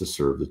populace to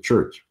serve the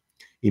church.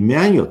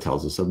 Emmanuel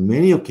tells us of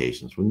many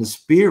occasions when the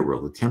spirit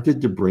world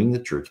attempted to bring the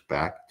church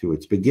back to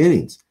its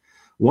beginnings.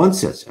 One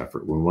such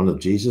effort when one of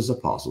Jesus'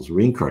 apostles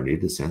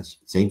reincarnated as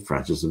St.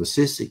 Francis of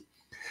Assisi.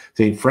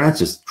 St.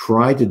 Francis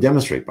tried to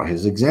demonstrate by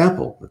his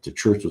example that the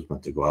church was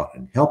meant to go out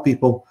and help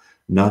people,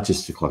 not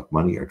just to collect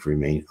money or to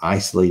remain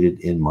isolated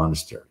in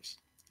monasteries.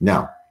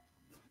 Now,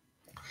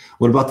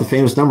 what about the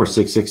famous number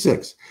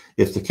 666?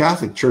 If the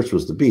Catholic Church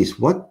was the beast,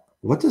 what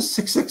does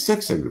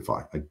 666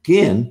 signify?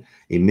 Again,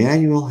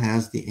 Emmanuel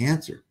has the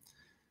answer.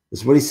 This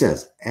is what he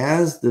says.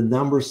 As the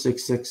number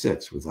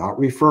 666, without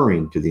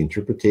referring to the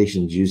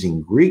interpretations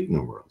using Greek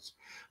numerals,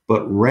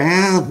 but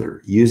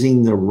rather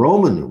using the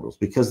Roman numerals,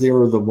 because they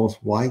were the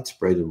most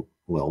widespread and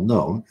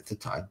well-known at the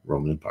time,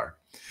 Roman Empire.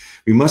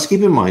 We must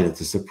keep in mind that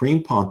the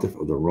Supreme Pontiff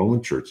of the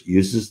Roman Church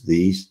uses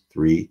these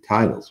 3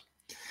 titles.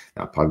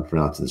 Now, I'm probably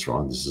pronouncing this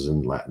wrong. This is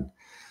in Latin.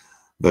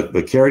 But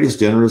Vicarius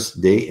Generis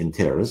Dei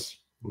Interis,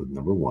 with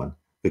number 1,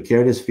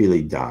 Vicarius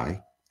Filii Dei,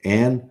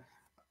 and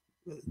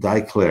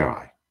Dei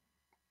Cleri,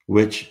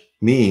 which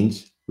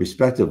means,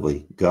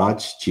 respectively,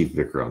 God's chief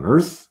vicar on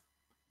earth,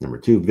 number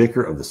 2,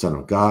 vicar of the Son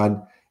of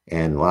God,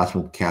 and the last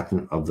one,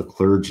 captain of the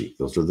clergy.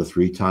 Those are the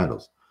 3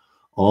 titles.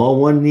 All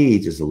one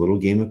needs is a little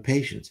game of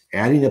patience,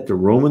 adding up the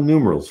Roman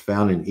numerals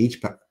found in each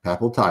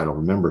papal title.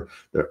 Remember,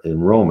 in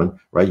Roman,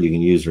 right, you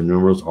can use their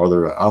numerals or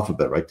their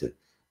alphabet, right? The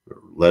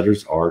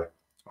letters are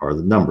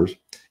the numbers.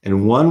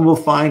 And one will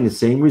find the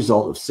same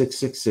result of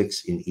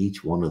 666 in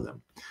each one of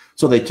them.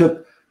 So they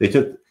took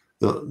the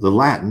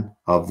Latin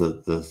of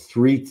the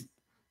 3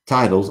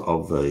 titles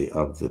of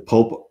the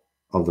Pope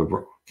of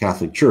the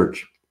Catholic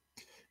Church,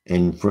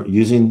 and for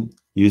using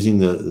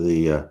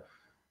the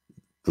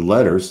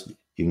letters,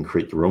 you can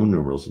create the Roman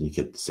numerals and you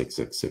get the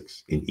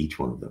 666 in each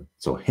one of them.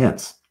 So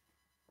hence,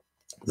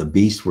 the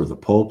beasts were the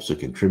popes who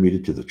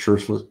contributed to the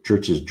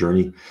church's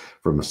journey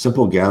from a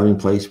simple gathering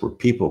place where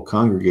people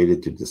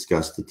congregated to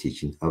discuss the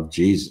teaching of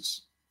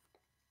Jesus,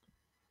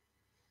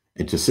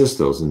 and to assist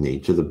those in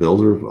need, to the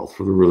builder of wealth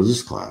for the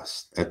religious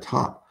class at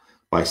top,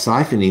 by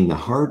siphoning the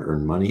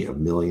hard-earned money of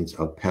millions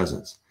of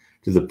peasants.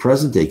 To the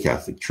present-day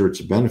Catholic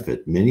Church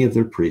benefit, many of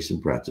their priests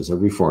and branches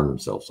have reformed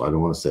themselves. So I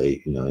don't want to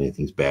say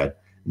anything's bad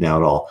now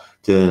at all.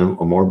 To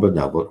a more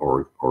benevolent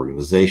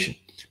organization,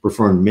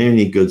 perform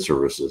many good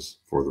services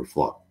for their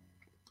flock.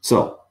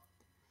 So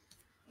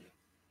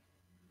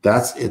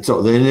that's it.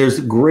 So then there's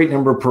a great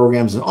number of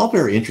programs, and all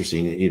very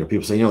interesting.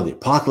 People say, the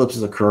apocalypse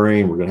is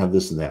occurring. We're going to have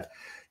this and that.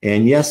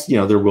 And yes,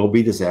 there will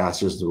be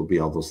disasters. There will be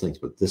all those things,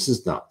 but this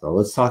is not. Now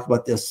let's talk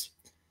about this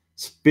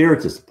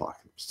Spiritist apocalypse.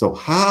 So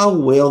how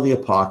will the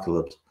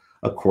apocalypse,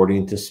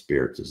 according to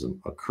Spiritism,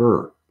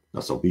 occur? Now,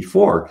 so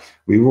before,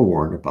 we were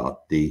warned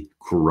about the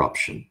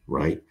corruption,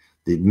 right?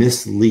 The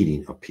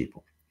misleading of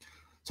people.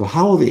 So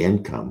how will the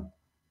end come,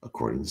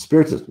 according to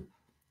Spiritism?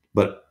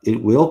 But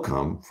it will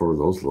come for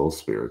those little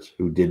spirits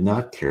who did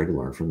not care to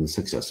learn from the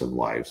successive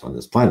lives on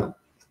this planet.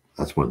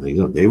 That's one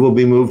thing. They will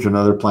be moved to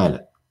another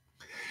planet.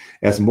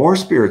 As more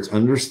spirits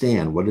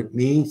understand what it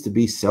means to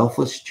be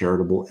selfless,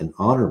 charitable, and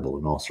honorable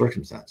in all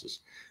circumstances,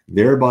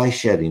 thereby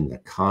shedding the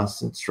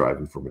constant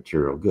striving for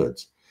material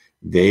goods,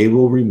 they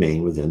will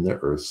remain within the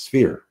earth's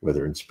sphere,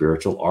 whether in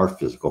spiritual or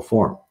physical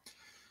form.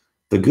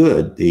 The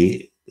good,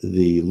 the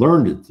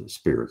learned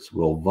spirits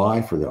will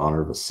vie for the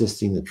honor of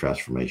assisting the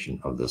transformation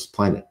of this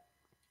planet.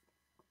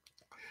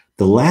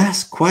 The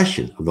last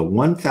question of the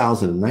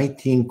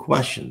 1019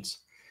 questions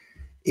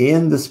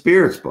in the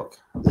Spirits book,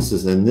 this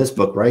is in this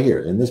book right here,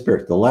 in the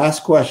Spirit, the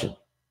last question,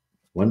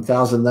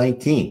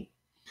 1019,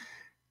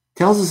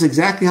 tells us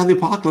exactly how the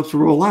apocalypse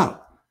will roll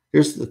out.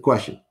 Here's the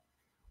question.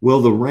 Will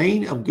the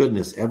reign of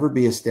goodness ever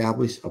be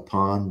established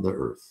upon the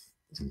earth?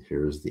 And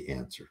here's the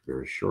answer,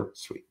 very short,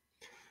 sweet.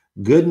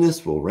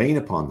 Goodness will reign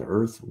upon the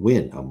earth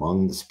when,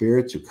 among the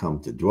spirits who come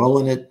to dwell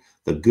in it,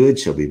 the good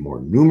shall be more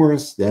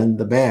numerous than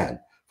the bad,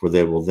 for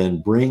they will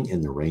then bring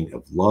in the reign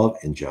of love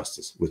and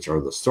justice, which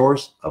are the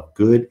source of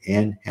good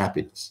and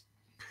happiness.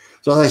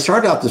 So as I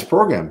started out this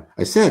program,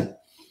 I said,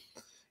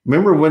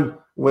 remember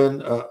when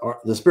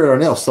the Spirit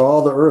Arnell saw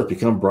the earth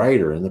become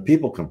brighter and the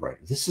people come brighter?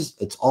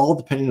 It's all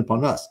depending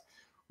upon us.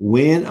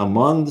 When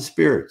among the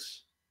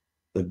spirits,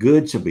 the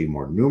good shall be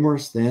more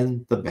numerous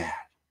than the bad.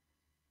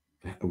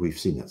 We've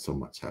seen that so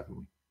much, haven't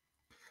we?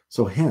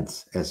 So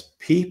hence, as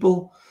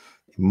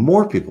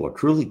more people are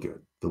truly good,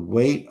 the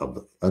weight of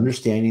the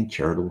understanding,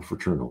 charitable,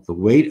 fraternal, the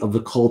weight of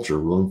the culture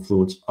will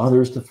influence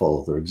others to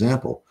follow their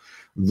example.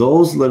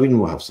 Those living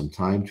will have some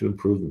time to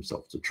improve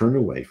themselves, to turn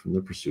away from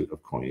the pursuit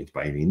of coinage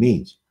by any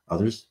means.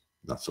 Others,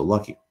 not so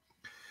lucky.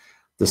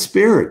 The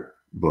Spirit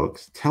book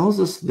tells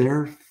us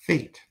their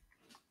fate.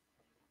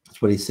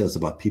 That's what he says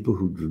about people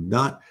who do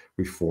not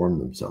reform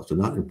themselves, do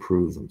not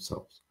improve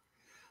themselves.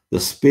 The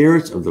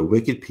spirits of the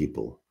wicked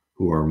people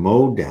who are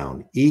mowed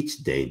down each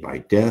day by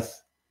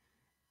death,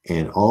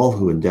 and all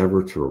who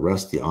endeavor to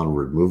arrest the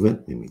onward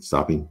movement,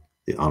 stopping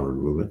the onward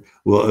movement,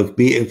 will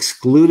be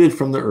excluded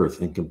from the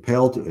earth and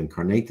compelled to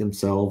incarnate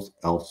themselves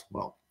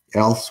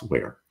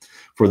elsewhere.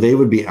 For they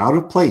would be out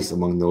of place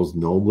among those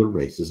nobler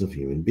races of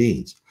human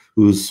beings,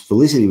 whose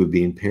felicity would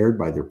be impaired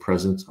by their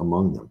presence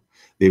among them.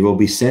 They will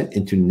be sent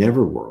into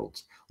nether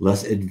worlds,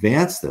 less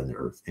advanced than the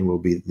earth, and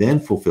will then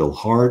fulfill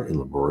hard and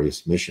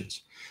laborious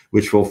missions,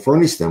 which will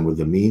furnish them with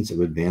the means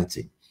of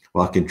advancing,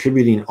 while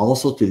contributing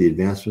also to the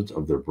advancement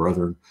of their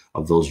brethren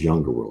of those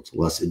younger worlds,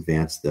 less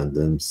advanced than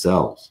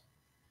themselves.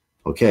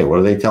 Okay, what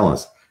are they telling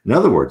us? In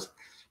other words,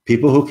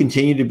 people who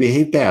continue to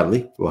behave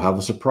badly will have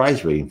a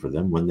surprise waiting for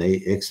them when they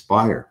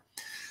expire.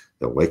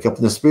 They'll wake up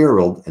in the spirit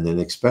world, and then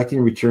expecting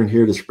to return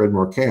here to spread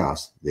more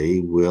chaos, they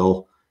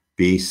will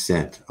be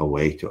sent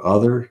away to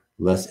other,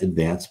 less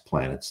advanced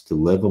planets to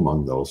live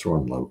among those who are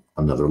on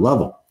another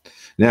level.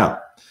 Now,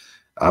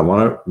 I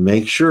want to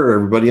make sure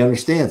everybody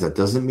understands that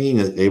doesn't mean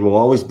that they will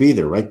always be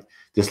there, right?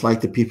 Just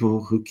like the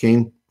people who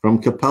came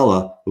from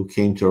Capella, who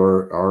came to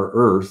our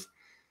earth,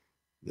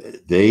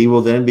 they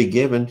will then be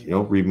given,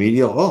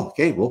 remedial. Oh,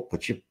 okay, we'll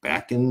put you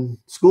back in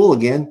school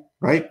again,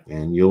 right?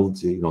 And you'll,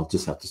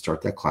 just have to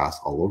start that class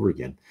all over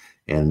again.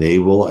 And they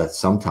will at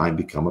some time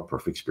become a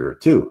perfect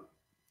spirit too,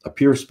 a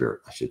pure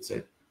spirit, I should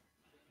say.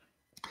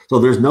 So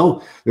there's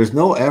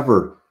no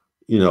ever,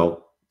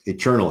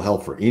 eternal hell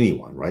for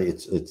anyone, right?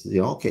 It's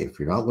okay, if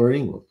you're not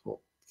learning, we'll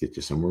get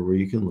you somewhere where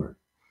you can learn.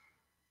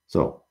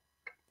 So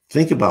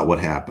think about what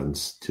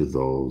happens to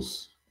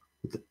those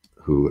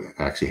who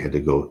actually had to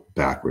go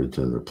backward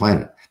to another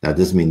planet. Now, it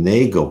doesn't mean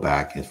they go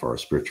back as far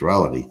as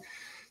spirituality.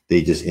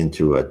 They just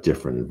into a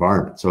different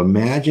environment. So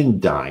imagine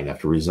dying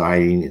after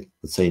residing,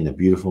 let's say, in a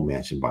beautiful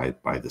mansion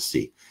by the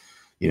sea,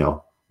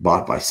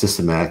 bought by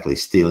systematically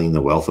stealing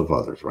the wealth of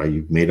others, right?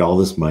 You've made all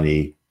this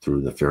money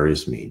through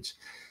nefarious means.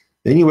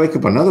 Then you wake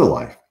up another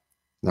life.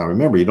 Now,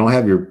 remember, you don't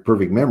have your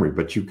perfect memory,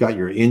 but you've got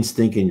your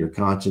instinct and your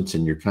conscience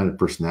and your kind of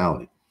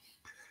personality.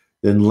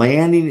 Then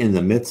landing in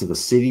the midst of a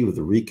city with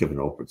the reek of an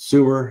open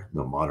sewer,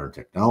 no modern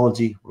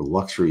technology, where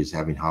luxury is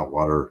having hot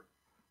water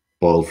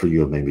boiled for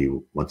you maybe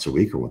once a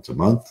week or once a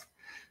month.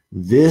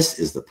 This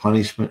is the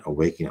punishment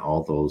awaiting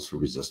all those who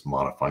resist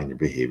modifying their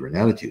behavior and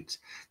attitudes,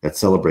 that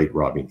celebrate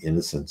robbing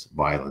innocence,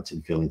 violence,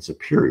 and feeling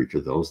superior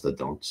to those that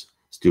don't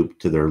stoop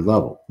to their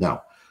level.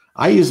 Now,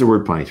 I use the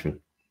word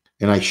punishment,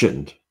 and I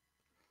shouldn't,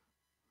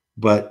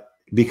 but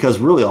because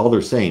really all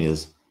they're saying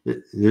is,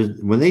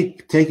 when they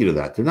take you to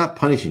that, they're not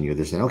punishing you.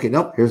 They're saying, okay,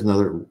 nope, here's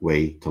another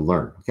way to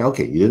learn.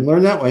 Okay, you didn't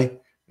learn that way.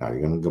 Now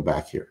you're going to go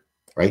back here,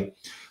 right?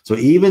 So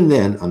even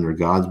then, under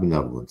God's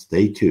benevolence,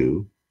 they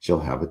too shall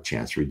have a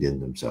chance to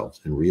redeem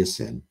themselves and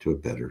reascend to a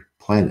better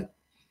planet.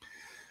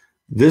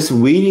 This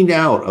weeding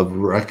out of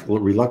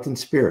reluctant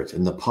spirits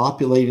and the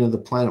populating of the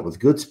planet with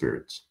good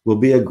spirits will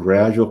be a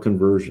gradual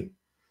conversion.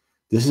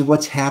 This is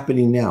what's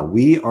happening now.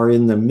 We are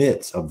in the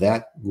midst of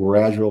that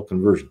gradual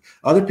conversion.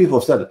 Other people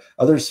have said it.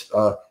 Others,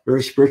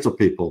 very spiritual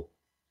people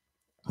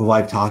who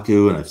I've talked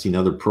to, and I've seen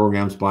other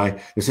programs by,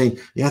 they're saying,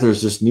 yeah,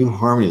 there's this new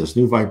harmony, this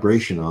new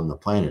vibration on the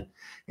planet.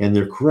 And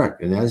they're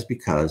correct. And that is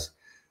because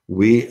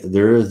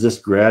there is this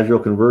gradual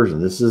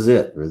conversion. This is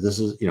it. Or this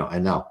is,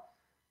 and now,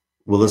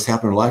 will this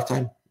happen in a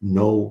lifetime?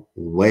 No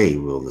way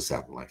will this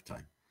happen in a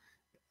lifetime.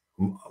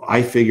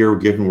 I figure,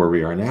 given where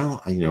we are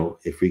now,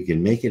 if we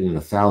can make it in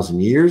 1,000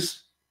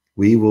 years,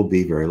 we will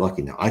be very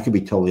lucky. Now, I could be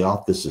totally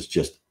off. This is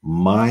just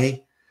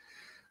my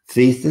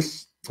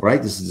thesis,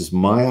 right? This is just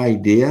my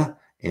idea,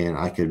 and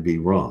I could be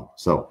wrong.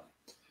 So,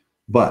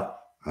 but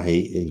I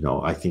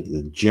think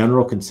the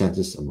general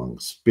consensus among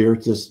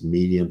spiritists,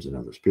 mediums, and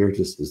other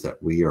spiritists is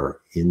that we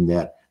are in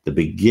the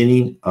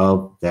beginning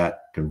of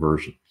that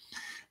conversion.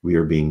 We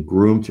are being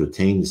groomed to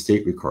attain the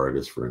state required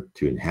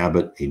to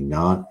inhabit a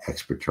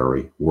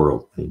non-expiatory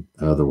world. In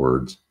other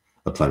words,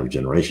 a planet of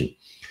generation.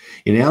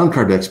 In Allan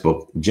Kardec's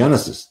book,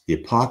 Genesis, the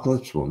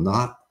apocalypse will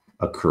not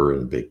occur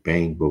in the Big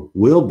Bang, but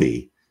will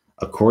be,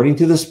 according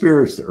to the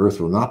spirits, the earth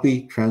will not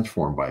be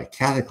transformed by a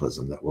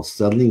cataclysm that will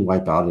suddenly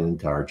wipe out an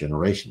entire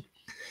generation.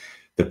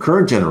 The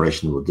current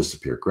generation will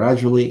disappear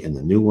gradually, and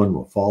the new one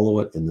will follow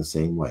it in the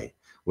same way,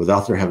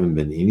 without there having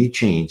been any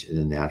change in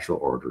the natural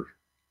order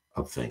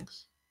of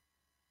things.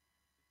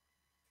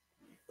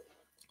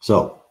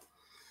 So,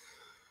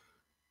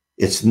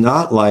 it's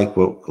not like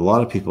what a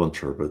lot of people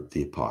interpret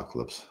the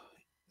apocalypse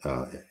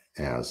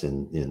as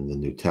in the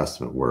New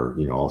Testament, where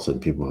all of a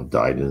sudden people have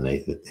died, and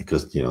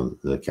because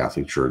the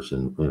Catholic Church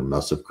and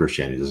most of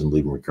Christianity doesn't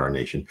believe in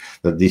reincarnation,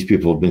 that these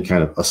people have been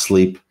kind of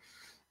asleep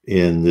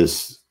in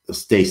this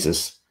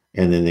stasis,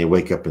 and then they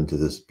wake up into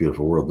this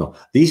beautiful world. No,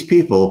 these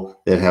people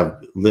that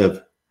have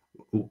lived,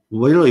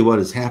 literally what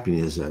is happening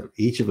is that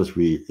each of us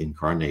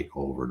reincarnate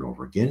over and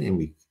over again, and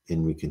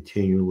we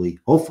continually,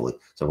 hopefully,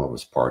 some of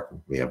us part.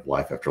 We have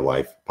life after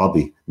life,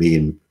 probably me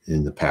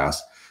in the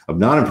past of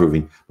not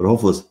improving, but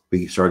hopefully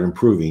we start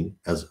improving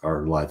as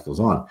our life goes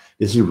on.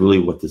 This is really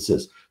what this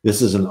is.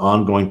 This is an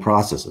ongoing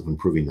process of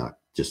improving, not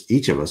just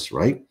each of us,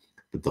 right,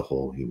 but the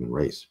whole human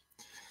race.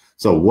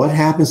 So what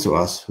happens to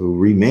us who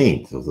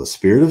remain? So the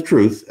Spirit of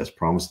truth, as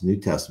promised in the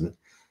New Testament,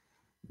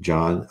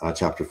 John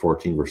chapter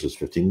 14, verses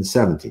 15 and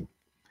 17.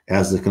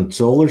 As the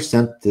consoler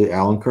sent to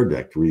Allan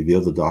Kardec to reveal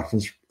the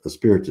doctrines of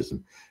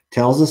Spiritism,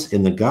 tells us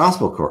in the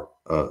Gospel,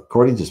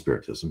 according to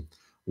Spiritism,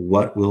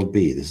 what will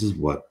be. This is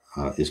what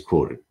is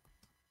quoted.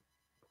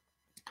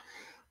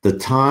 The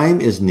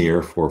time is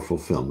near for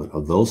fulfillment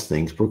of those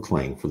things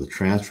proclaimed for the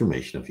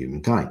transformation of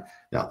humankind.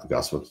 Now, the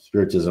Gospel of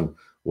Spiritism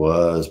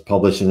was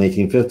published in the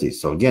 1850s.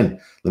 So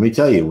again, let me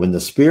tell you, when the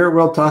spirit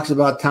world talks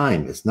about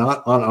time, it's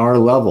not on our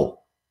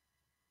level.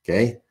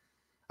 Okay?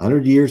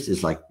 100 years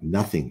is like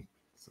nothing.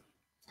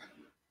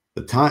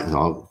 The time,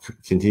 I'll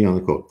continue on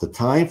the quote, the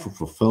time for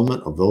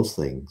fulfillment of those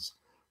things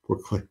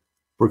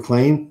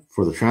proclaimed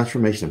for the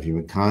transformation of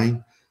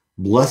humankind,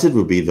 blessed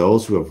would be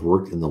those who have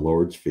worked in the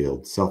Lord's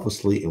field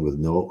selflessly and with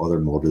no other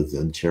motive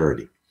than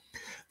charity.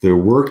 Their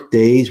work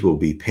days will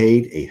be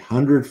paid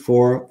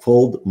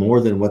 100-fold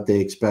more than what they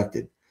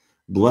expected.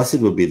 Blessed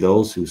would be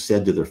those who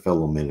said to their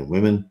fellow men and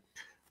women,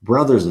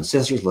 brothers and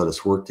sisters, let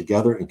us work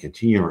together and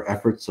continue our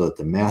efforts so that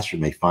the Master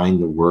may find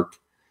the work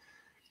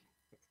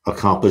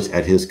accomplished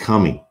at his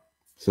coming.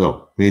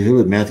 So, here's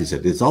what Matthew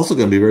said. It's also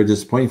going to be very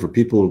disappointing for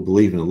people who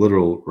believe in a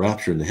literal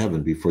rapture into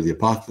heaven before the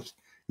apocalypse.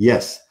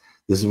 Yes,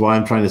 this is why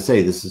I'm trying to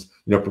say this is,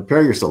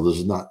 prepare yourself.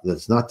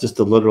 That's not just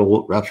a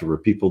literal rapture where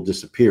people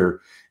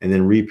disappear and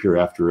then reappear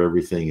after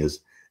everything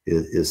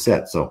is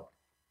set. So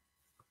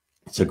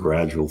it's a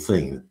gradual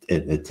thing.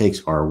 It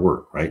takes our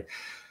work, right?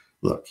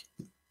 Look,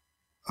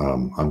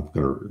 I'm going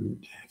to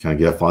kind of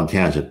get off on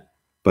tangent,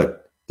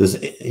 but this,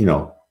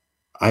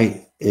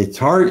 it's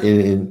hard,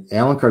 and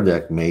Allan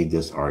Kardec made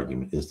this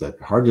argument, is that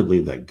hard to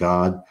believe that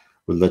God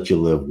would let you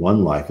live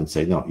one life and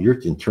say, no, you're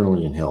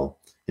internally in hell.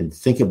 And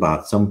think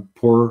about some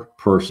poor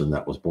person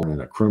that was born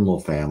in a criminal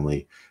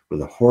family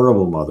with a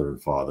horrible mother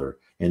and father,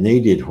 and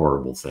they did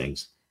horrible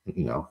things,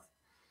 the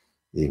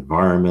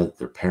environment,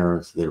 their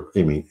parents,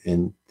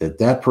 and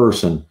that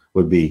person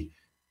would be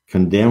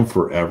condemned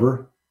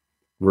forever.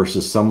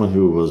 versus someone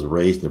who was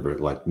raised in a very,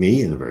 like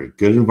me, in a very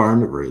good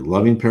environment, very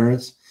loving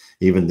parents.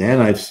 Even then,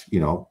 I've,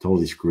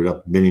 totally screwed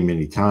up many,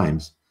 many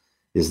times.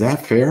 Is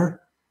that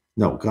fair?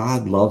 No,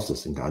 God loves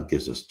us and God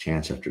gives us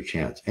chance after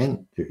chance.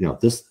 And,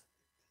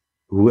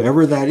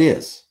 whoever that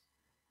is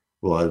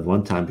will at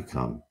one time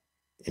become,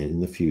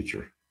 in the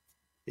future,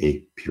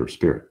 a pure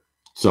spirit.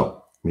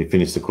 So let me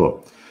finish the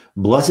quote.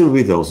 Blessed will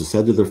be those who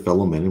said to their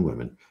fellow men and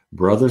women,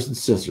 brothers and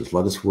sisters,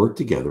 let us work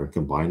together and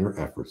combine our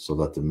efforts so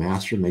that the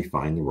master may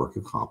find the work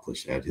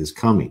accomplished at his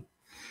coming.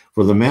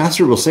 For the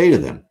master will say to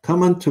them,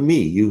 come unto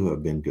me, you who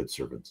have been good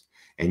servants,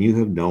 and you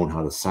have known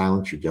how to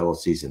silence your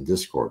jealousies and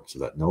discord so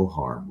that no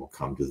harm will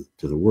come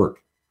to the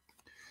work.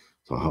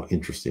 So how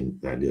interesting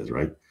that is,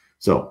 right?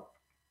 So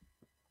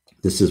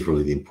this is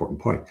really the important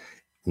point.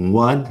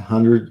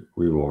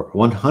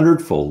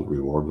 100-fold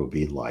reward will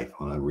be life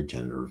on a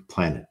regenerative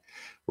planet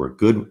where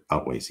good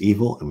outweighs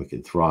evil and we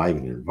can thrive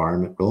in an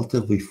environment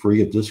relatively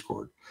free of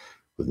discord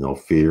with no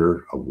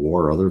fear of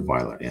war or other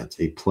violent ends,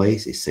 a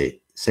place, a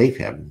safe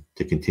haven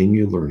to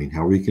continue learning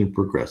how we can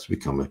progress to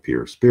become a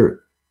pure spirit.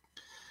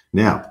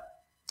 Now,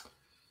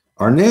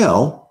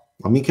 Arnell,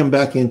 let me come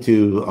back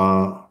into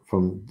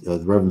from the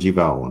Reverend G.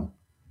 Vale Owen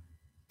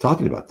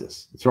talking about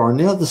this. So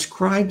Arnell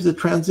describes the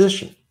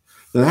transition.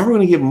 Now we're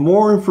going to get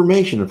more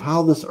information of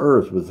how this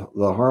earth with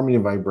the harmony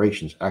and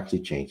vibrations actually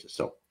changes.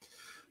 So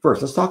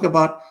first, let's talk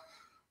about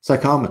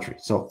psychometry.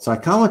 So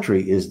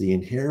psychometry is the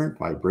inherent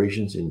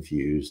vibrations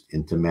infused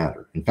into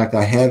matter. In fact,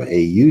 I have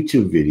a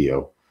YouTube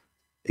video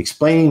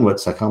explaining what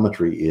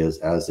psychometry is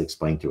as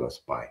explained to us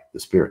by the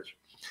spirits.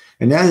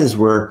 And that is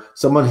where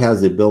someone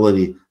has the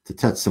ability to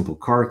touch simple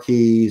car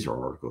keys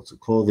or articles of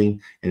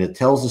clothing, and it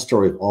tells the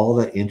story of all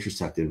that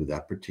intersected with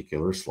that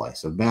particular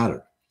slice of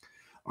matter.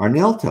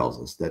 Arnell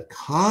tells us that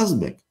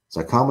cosmic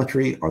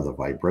psychometry are the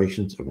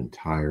vibrations of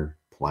entire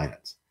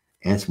planets.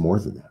 And it's more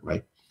than that,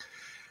 right?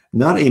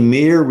 Not a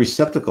mere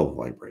receptacle of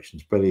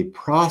vibrations, but a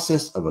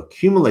process of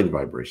accumulated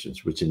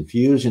vibrations which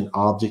infuse an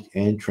object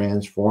and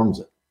transforms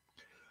it.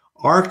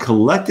 Our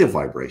collective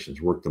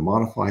vibrations work to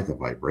modify the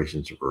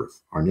vibrations of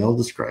Earth. Arnell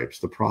describes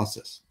the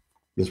process.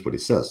 This is what he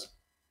says.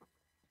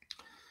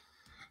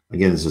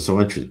 Again, this is so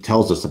interesting. It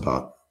tells us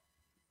about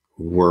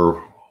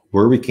where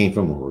we came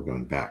from and where we're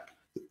going back.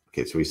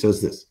 Okay, so he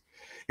says this.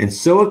 And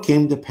so it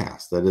came to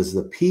pass that as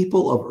the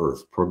people of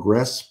Earth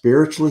progressed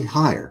spiritually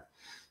higher,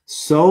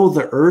 so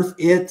the Earth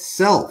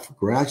itself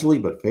gradually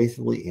but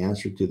faithfully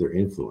answered to their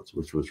influence,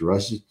 which was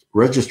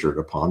registered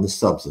upon the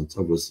substance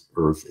of which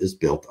Earth is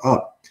built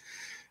up.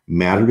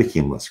 Matter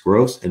became less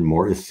gross and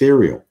more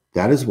ethereal.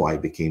 That is why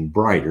it became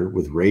brighter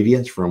with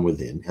radiance from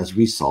within as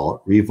we saw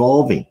it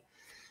revolving.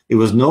 It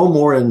was no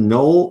more and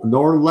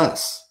nor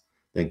less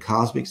than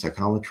cosmic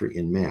psychometry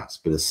in mass,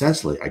 but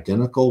essentially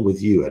identical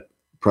with you at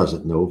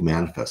present, no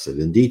manifested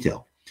in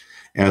detail.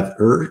 As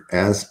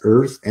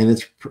Earth and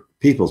its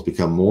peoples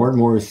become more and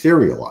more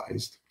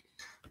etherealized,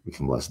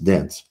 become less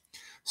dense,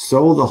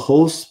 so the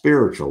host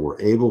spiritual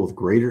were able with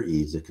greater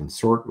ease to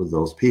consort with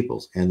those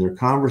peoples, and their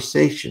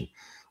conversation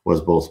was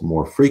both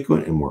more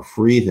frequent and more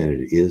free than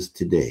it is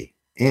today.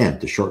 And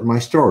to shorten my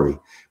story,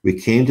 we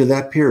came to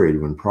that period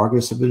when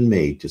progress had been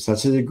made to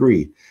such a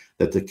degree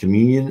that the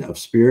communion of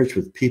spirits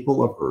with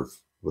people of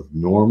Earth was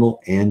normal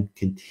and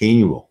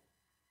continual.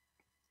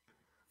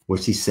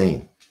 What's he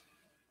saying?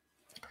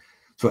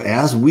 So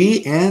as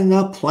we and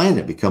the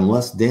planet become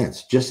less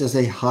dense, just as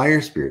a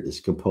higher spirit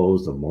is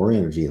composed of more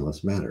energy and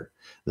less matter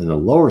than a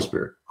lower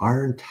spirit,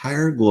 our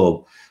entire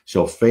globe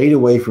shall fade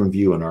away from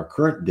view in our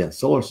current dense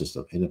solar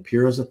system and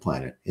appear as a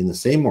planet in the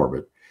same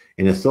orbit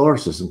in a solar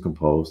system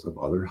composed of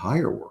other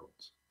higher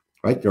worlds.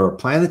 Right? There are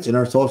planets in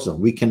our solar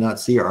system we cannot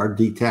see or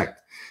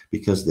detect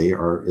because they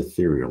are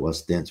ethereal,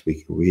 less dense.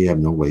 We have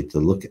no way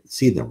to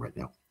see them right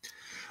now.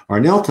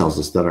 Arnell tells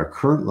us that our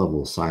current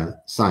level of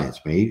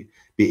science may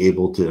be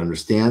able to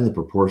understand the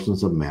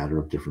proportions of matter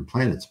of different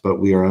planets, but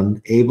we are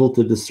unable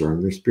to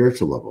discern their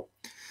spiritual level.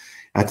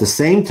 At the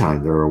same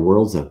time, there are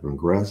worlds that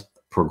have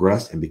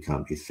progressed and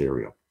become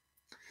ethereal.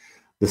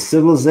 The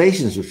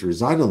civilizations which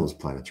reside on those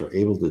planets are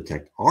able to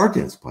detect our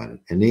dense planet,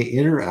 and they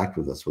interact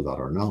with us without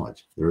our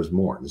knowledge. There is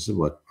more. This is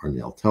what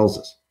Arnell tells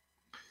us.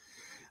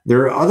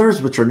 There are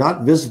others which are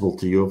not visible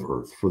to you of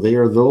Earth, for they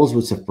are those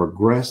which have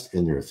progressed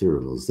in their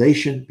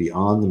etherealization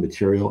beyond the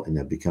material and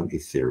have become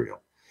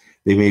ethereal.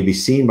 They may be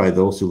seen by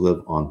those who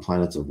live on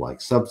planets of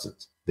like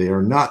substance. They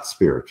are not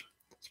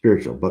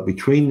spiritual, but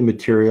between the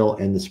material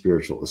and the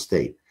spiritual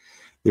estate.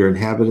 Their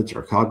inhabitants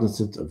are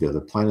cognizant of the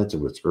other planets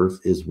of which Earth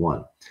is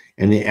one,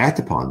 and they act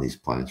upon these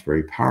planets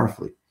very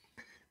powerfully,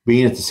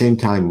 being at the same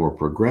time more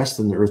progressed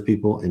than the Earth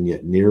people and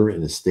yet nearer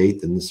in a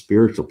state than the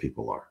spiritual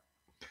people are.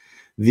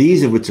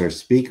 These of which I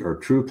speak are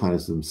true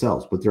planets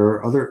themselves, but there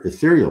are other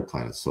ethereal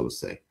planets, so to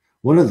say.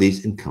 One of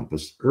these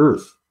encompassed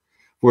Earth,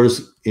 for it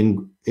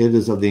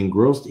is of the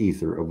engrossed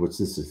ether of which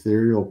this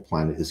ethereal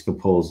planet is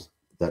composed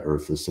that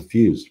Earth is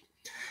suffused.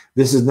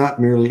 This is not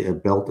merely a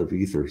belt of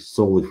ether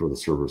solely for the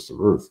service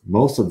of Earth.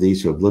 Most of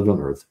these who have lived on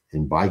Earth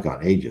in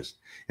bygone ages,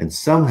 and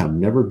some have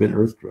never been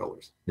Earth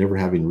dwellers, never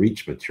having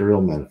reached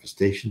material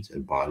manifestations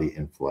in body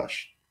and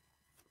flesh.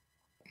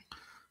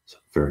 So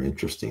very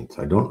interesting.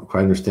 So I don't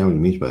quite understand what he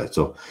means by that.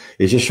 So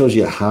it just shows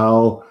you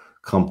how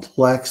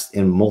complex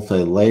and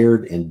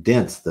multi-layered and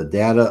dense the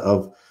data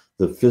of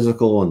the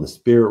physical and the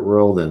spirit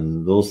world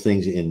and those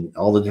things in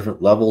all the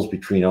different levels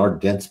between our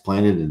dense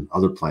planet and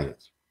other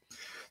planets.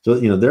 So,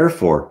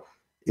 therefore,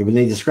 when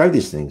they describe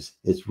these things,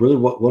 it's really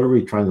what are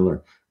we trying to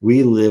learn?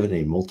 We live in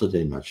a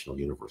multidimensional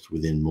universe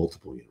within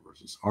multiple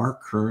universes. Our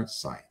current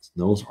science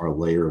knows our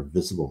layer of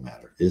visible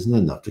matter isn't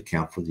enough to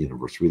count for the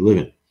universe we live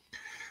in.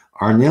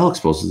 Our now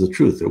exposes the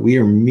truth that we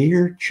are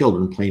mere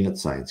children playing at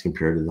science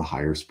compared to the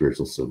higher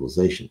spiritual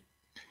civilization.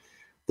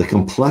 The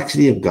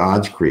complexity of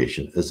God's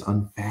creation is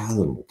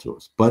unfathomable to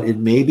us, but it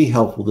may be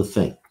helpful to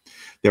think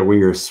that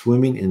we are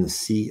swimming in the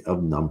sea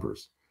of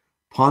numbers.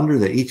 Ponder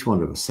that each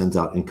one of us sends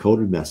out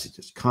encoded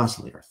messages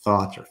constantly, our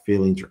thoughts, our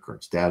feelings, our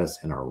current status,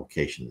 and our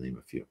location, to name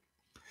a few.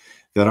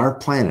 That our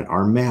planet,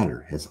 our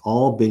matter, has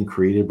all been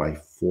created by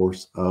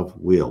force of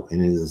will,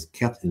 and it is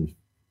kept in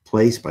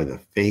place by the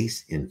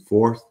face and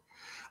force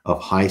of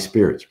high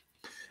spirits.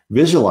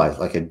 Visualize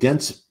like a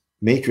dense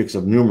matrix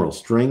of numeral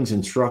strings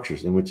and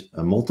structures in which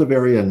a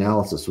multivariate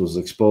analysis was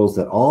exposed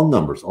that all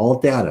numbers, all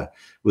data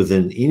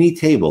within any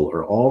table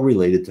are all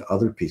related to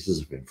other pieces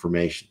of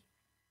information.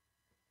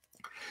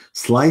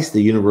 Slice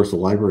the universal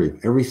library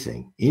of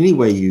everything any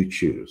way you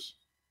choose,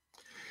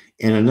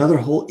 and another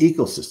whole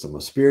ecosystem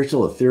of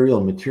spiritual, ethereal,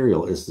 and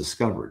material is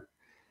discovered.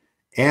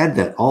 Add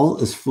that all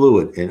is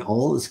fluid and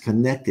all is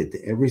connected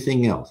to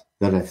everything else,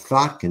 that a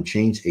thought can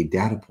change a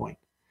data point.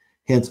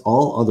 Hence,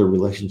 all other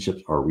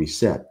relationships are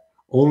reset.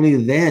 Only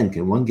then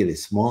can one get a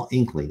small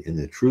inkling in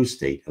the true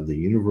state of the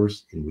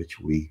universe in which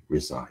we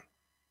reside.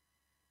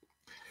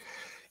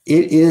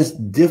 It is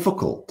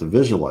difficult to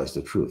visualize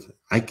the truth.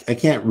 I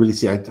can't really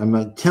see. I'm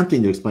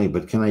attempting to explain,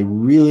 but can I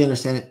really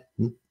understand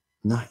it?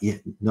 Not yet.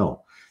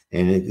 No.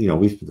 And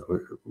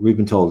we've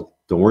been told,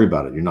 don't worry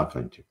about it. You're not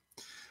going to.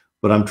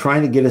 But I'm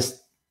trying to get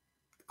us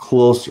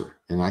closer,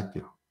 and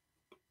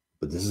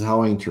but this is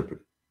how I interpret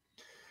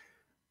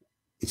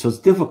it. So it's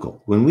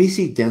difficult when we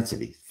see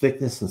density,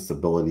 thickness, and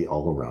stability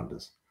all around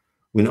us.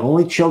 When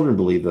only children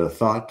believe that a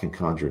thought can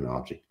conjure an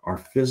object, our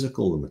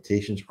physical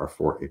limitations are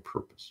for a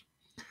purpose.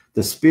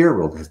 The spirit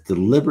world has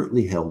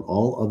deliberately held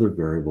all other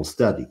variables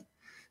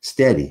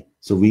steady,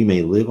 so we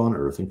may live on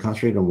earth and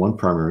concentrate on one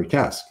primary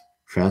task,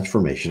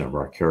 transformation of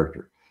our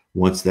character.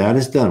 Once that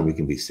is done, we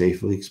can be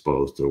safely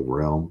exposed to a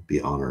realm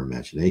beyond our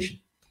imagination.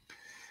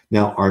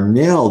 Now,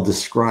 Arnell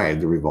described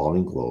the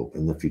revolving globe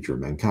and the future of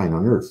mankind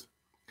on earth.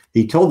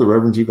 He told the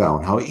Reverend G. Vale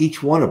how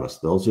each one of us,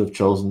 those who have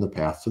chosen the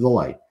path to the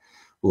light,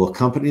 will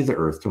accompany the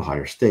earth to a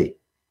higher state.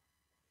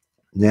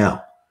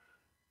 Now,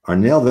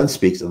 Arnell then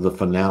speaks of the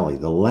finale,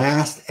 the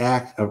last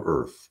act of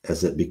earth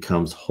as it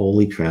becomes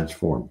wholly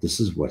transformed. This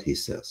is what he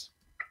says.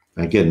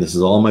 Again, this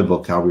is all in my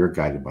book, How We Are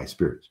Guided by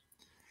Spirits.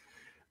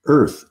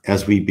 Earth,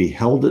 as we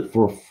beheld it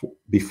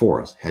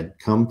before us, had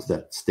come to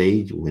that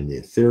stage when the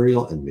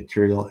ethereal and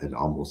material had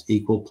almost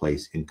equal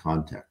place in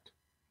contact.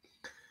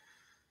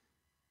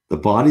 The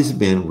bodies of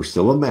men were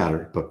still a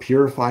matter, but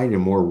purified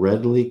and more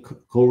readily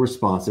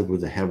co-responsive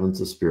with the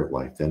heavens of spirit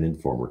life than in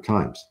former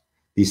times,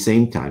 these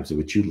same times in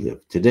which you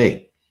live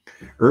today.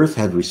 Earth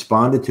had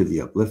responded to the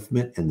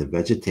upliftment, and the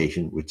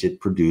vegetation which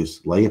it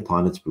produced lay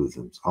upon its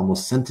bosoms,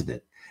 almost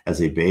sentient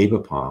as a babe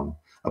upon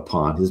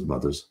his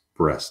mother's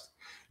breast.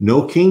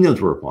 No kingdoms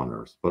were upon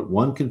earth, but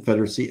one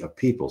confederacy of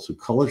peoples whose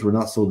colors were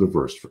not so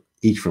diverse,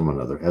 each from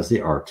another, as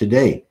they are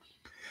today.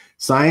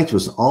 Science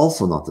was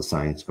also not the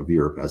science of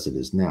Europe as it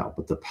is now,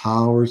 but the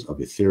powers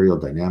of ethereal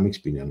dynamics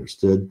being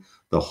understood,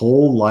 the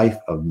whole life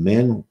of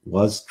men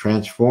was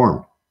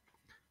transformed.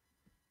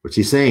 What's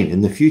he saying?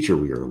 In the future,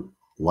 we are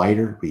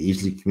lighter, we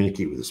easily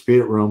communicate with the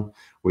spirit realm,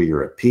 we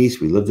are at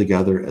peace, we live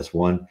together as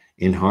one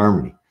in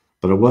harmony.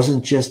 But it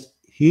wasn't just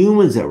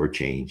humans that were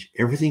changed,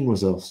 everything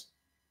was else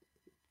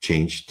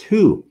changed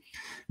too.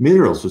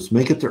 Minerals which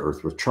make it to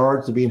earth were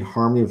charged to be in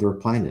harmony with our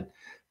planet.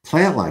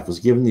 Plant life was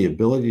given the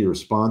ability to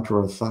respond to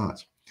our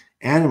thoughts.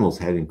 Animals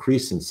had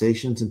increased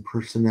sensations and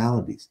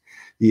personalities.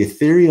 The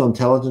ethereal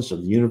intelligence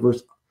of the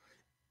universe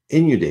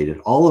inundated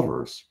all of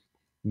Earth,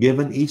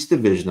 given each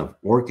division of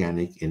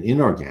organic and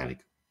inorganic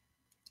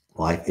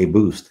life a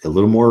boost, a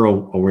little more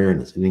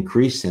awareness, an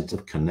increased sense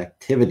of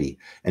connectivity,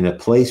 and a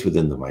place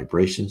within the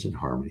vibrations and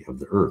harmony of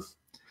the earth.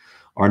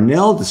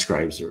 Arnell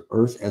describes the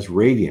earth as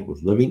radiant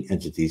with living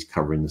entities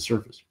covering the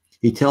surface.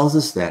 He tells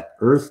us that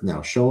earth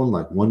now shone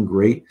like one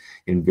great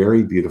and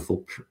very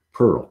beautiful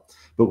pearl,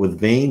 but with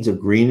veins of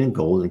green and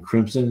gold and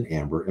crimson and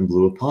amber and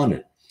blue upon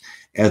it.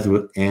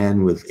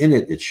 And within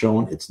it, it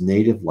shone its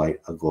native light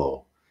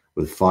aglow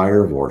with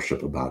fire of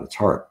worship about its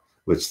heart,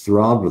 which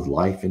throbbed with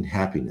life and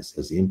happiness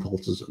as the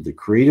impulses of the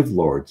creative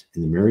lords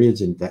and the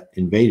myriads that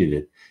invaded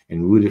it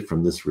and wooed it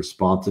from this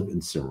responsive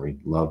and simmering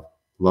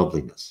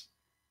loveliness.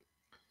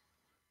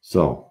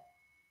 So,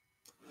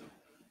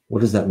 What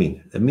does that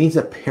mean? It means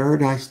that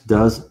paradise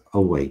does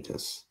await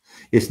us.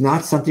 It's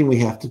not something we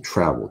have to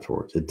travel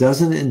towards. It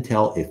doesn't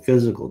entail a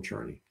physical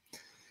journey.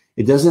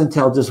 It doesn't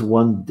entail just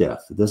one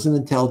death. It doesn't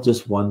entail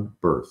just one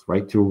birth,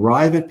 right? To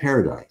arrive at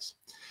paradise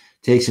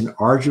takes an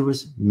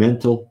arduous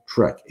mental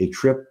trek, a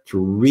trip to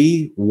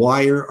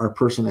rewire our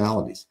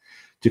personalities,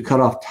 to cut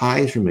off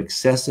ties from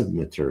excessive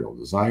material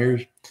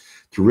desires,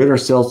 to rid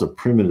ourselves of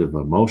primitive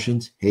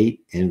emotions,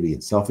 hate, envy,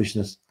 and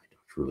selfishness.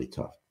 It's really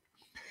tough.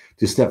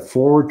 To step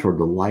forward toward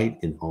the light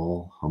in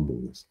all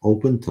humbleness,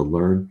 open to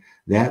learn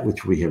that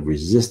which we have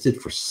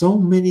resisted for so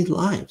many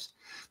lives,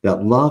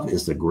 that love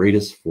is the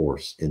greatest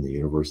force in the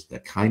universe,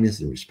 that kindness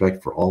and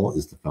respect for all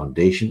is the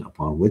foundation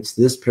upon which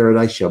this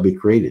paradise shall be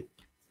created.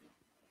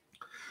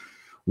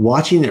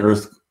 Watching the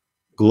earth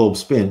globe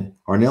spin,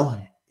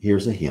 Arnell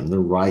hears a hymn that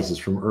rises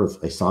from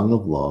earth, a song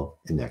of love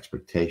and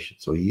expectation.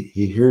 So he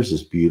hears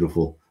this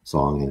beautiful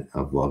song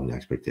of love and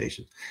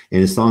expectation.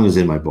 And his song is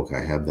in my book.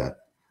 I have that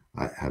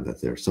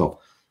there.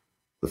 So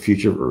the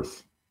future of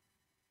earth.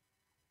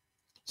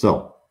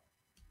 So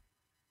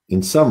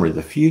in summary,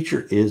 the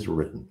future is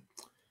written.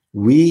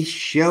 We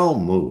shall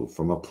move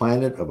from a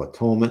planet of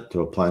atonement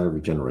to a planet of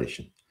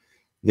regeneration.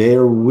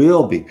 There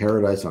will be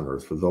paradise on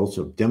earth for those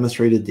who have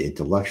demonstrated the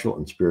intellectual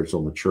and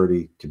spiritual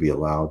maturity to be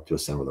allowed to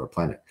ascend with our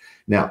planet.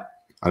 Now,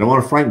 I don't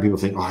want to frighten people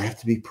thinking, oh, I have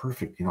to be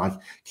perfect. You know, I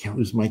can't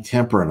lose my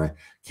temper and I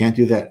can't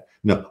do that.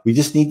 No, we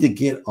just need to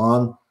get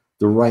on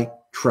the right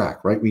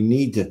track, right? We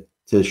need to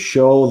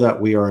show that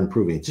we are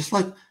improving. It's just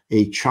like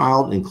a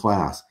child in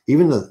class.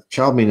 Even the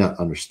child may not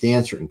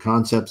understand certain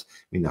concepts,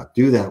 may not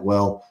do that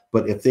well,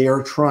 but if they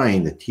are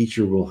trying, the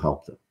teacher will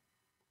help them.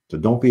 So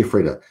don't be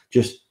afraid of it.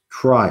 Just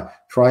try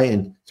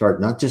and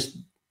start not just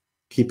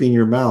keeping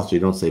your mouth so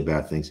you don't say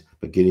bad things,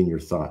 but getting your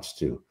thoughts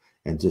too.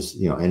 And just,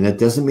 you know, and that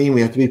doesn't mean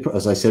we have to be,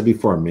 as I said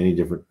before, in many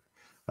different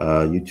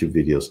YouTube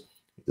videos,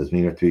 it doesn't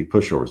mean we have to be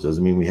pushovers. It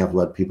doesn't mean we have to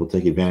let people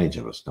take advantage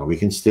of us. No, we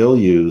can still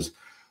use,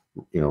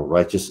 you know,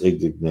 righteous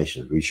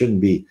indignation. We shouldn't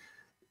be,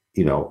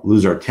 you know,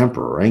 lose our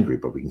temper or angry,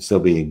 but we can still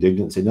be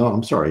indignant and say, no,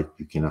 I'm sorry,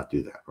 you cannot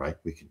do that, right?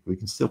 We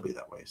can still be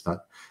that way. It's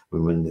not,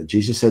 when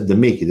Jesus said the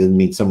meek, it didn't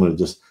mean someone who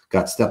just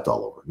got stepped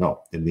all over.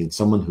 No, it means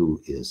someone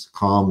who is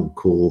calm and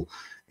cool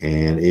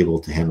and able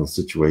to handle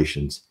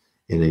situations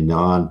in a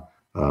non,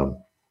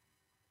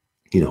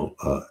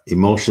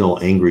 emotional,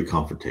 angry,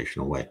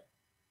 confrontational way.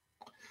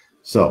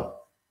 So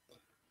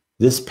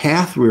this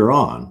path we're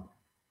on,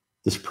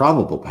 this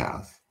probable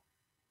path,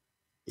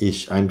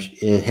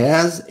 it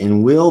has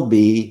and will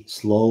be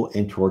slow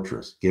and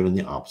torturous given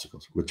the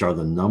obstacles, which are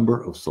the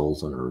number of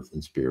souls on earth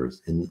and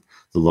spirits in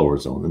the lower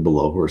zone and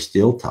below who are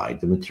still tied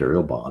to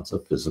material bonds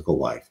of physical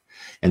life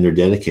and their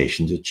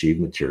dedication to achieve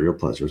material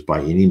pleasures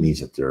by any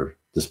means at their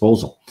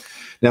disposal.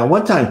 Now,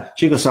 one time,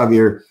 Chico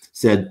Xavier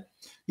said,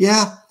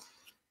 yeah,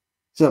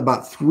 so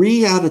about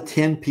 3 out of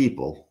 10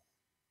 people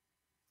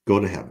go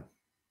to heaven.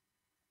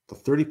 So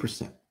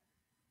 30%.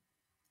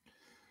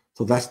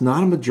 So that's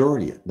not a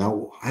majority yet.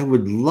 Now, I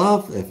would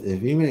love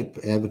if even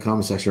have the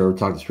comment section or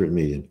talk to Spirit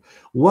Medium,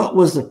 what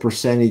was the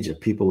percentage of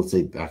people, let's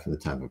say back in the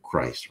time of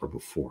Christ or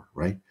before,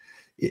 right?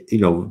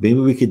 Maybe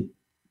we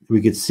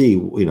could see,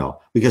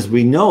 because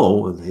we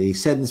know, he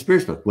said in the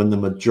Spirit book, when the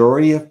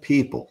majority of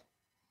people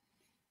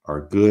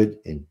are good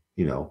and,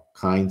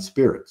 kind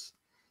spirits,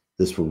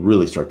 this will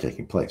really start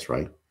taking place,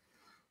 right?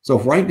 So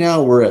if right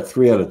now we're at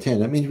 3 out of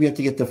 10, that means we have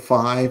to get to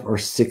 5 or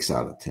 6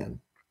 out of 10.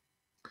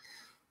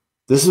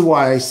 This is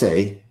why I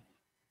say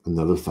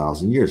another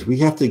 1,000 years. We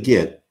have to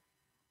get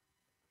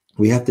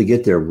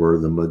there where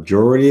the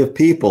majority of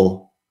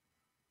people,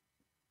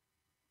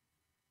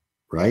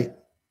 right,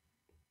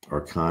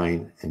 are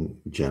kind and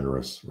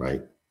generous,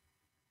 right,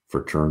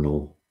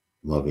 fraternal,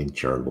 loving,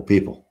 charitable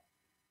people.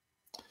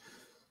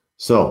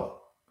 So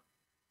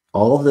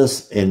all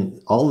this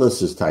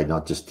is tied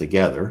not just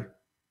together,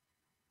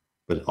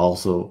 but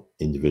also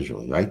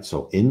individually, right?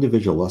 So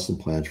individual lesson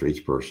plans for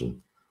each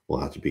person will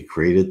have to be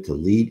created to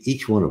lead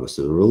each one of us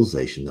to the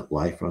realization that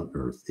life on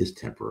earth is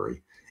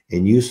temporary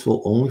and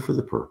useful only for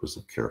the purpose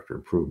of character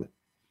improvement.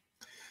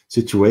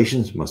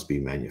 Situations must be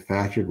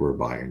manufactured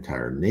whereby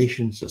entire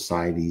nations,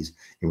 societies,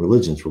 and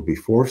religions will be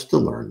forced to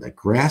learn that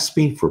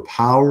grasping for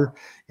power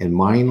and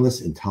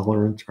mindless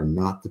intolerance are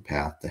not the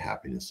path to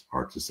happiness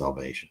or to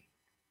salvation.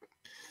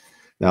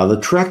 Now, the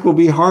trek will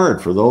be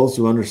hard for those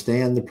who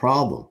understand the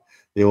problem.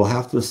 They will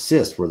have to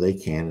assist where they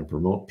can and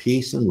promote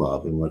peace and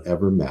love in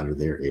whatever manner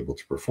they are able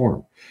to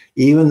perform.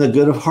 Even the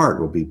good of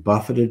heart will be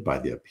buffeted by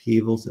the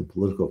upheavals and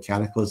political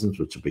cataclysms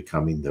which will be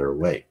coming their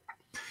way.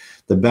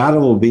 The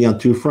battle will be on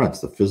 2 fronts,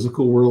 the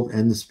physical world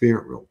and the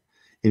spirit world.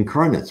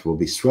 Incarnates will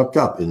be swept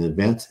up in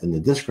advance, and the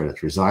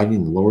discredits residing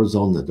in the lower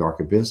zone in the dark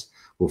abyss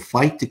will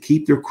fight to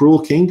keep their cruel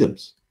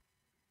kingdoms.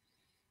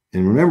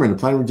 And remember, in the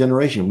planet of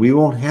regeneration, we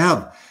won't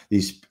have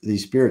these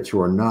spirits who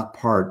are not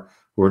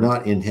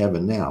in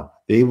heaven now.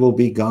 They will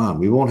be gone.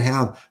 We won't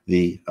have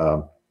the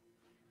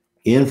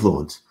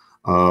influence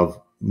of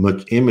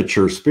much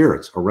immature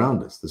spirits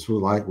around us. This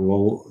will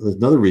there's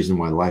another reason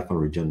why life on a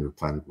regenerative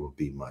planet will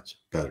be much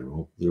better.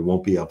 There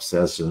won't be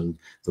obsession,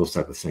 those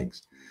type of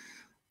things.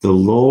 The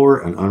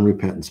lower and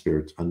unrepentant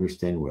spirits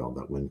understand well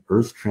that when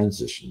Earth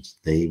transitions,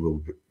 they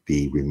will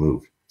be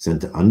removed,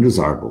 sent to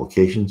undesirable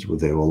locations where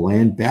they will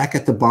land back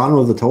at the bottom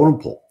of the totem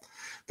pole.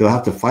 They'll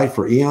have to fight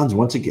for eons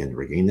once again to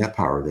regain that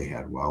power they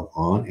had while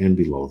on and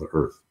below the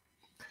Earth.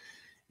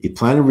 A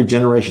plan of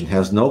regeneration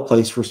has no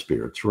place for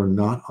spirits who are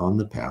not on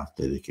the path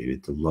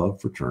dedicated to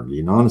love, fraternity,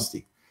 and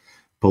honesty.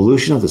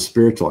 Pollution of the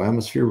spiritual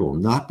atmosphere will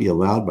not be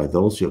allowed by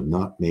those who have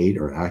not made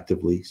or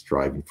actively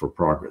striving for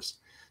progress.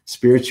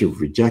 Spirits who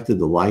have rejected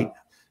the light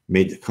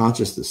made the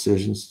conscious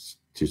decisions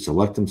to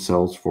select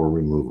themselves for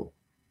removal.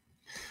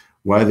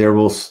 While there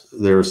will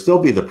still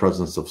be the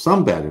presence of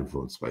some bad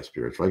influence by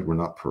spirits, right? We're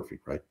not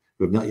perfect, right?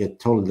 We have not yet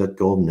totally let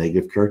go of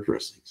negative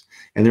characteristics.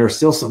 And there are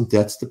still some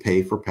debts to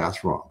pay for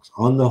past wrongs.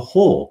 On the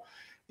whole,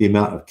 the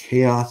amount of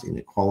chaos,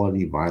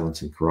 inequality,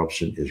 violence, and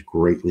corruption is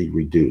greatly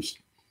reduced.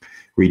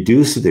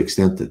 Reduced to the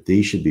extent that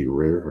these should be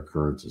rare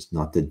occurrences,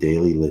 not the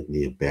daily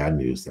litany of bad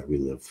news that we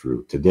live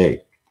through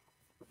today.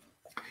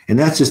 And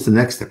that's just the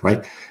next step,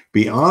 right?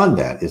 Beyond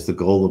that is the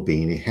goal of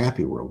being a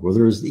happy world, where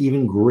there is an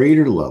even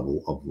greater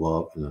level of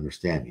love and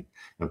understanding.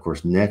 And of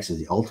course, next is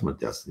the ultimate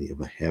destiny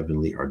of a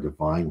heavenly or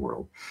divine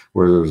world,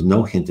 where there is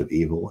no hint of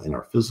evil in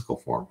our physical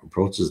form,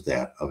 approaches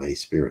that of a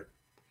spirit.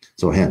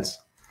 So hence,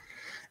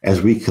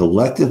 as we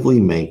collectively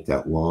make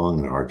that long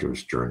and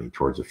arduous journey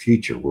towards a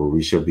future where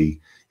we shall be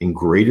in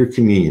greater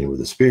communion with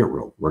the spirit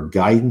world, where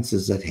guidance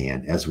is at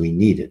hand as we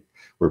need it,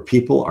 where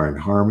people are in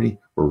harmony,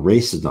 where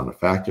race is not a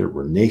factor,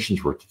 where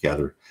nations work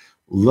together,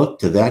 look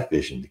to that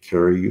vision to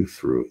carry you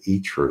through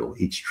each hurdle,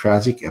 each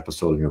tragic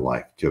episode in your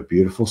life to a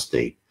beautiful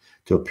state,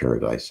 to a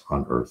paradise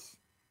on earth.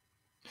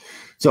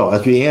 So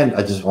as we end,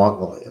 I just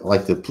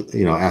like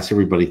to ask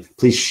everybody,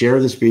 please share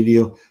this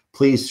video.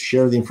 Please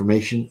share the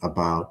information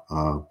about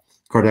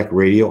Kardec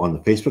Radio on the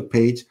Facebook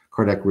page,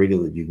 Kardec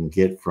Radio that you can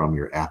get from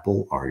your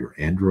Apple or your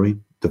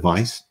Android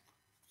device.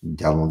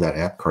 Download that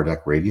app,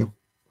 Kardec Radio.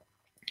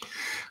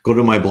 Go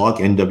to my blog,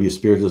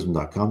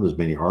 nwspiritism.com. There's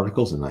many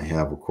articles, and I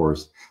have, of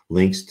course,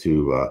 links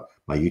to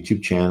my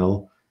YouTube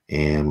channel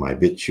and my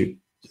BitChute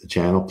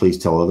channel. Please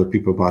tell other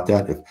people about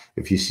that.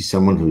 If you see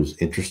someone who's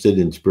interested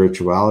in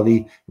spirituality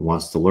and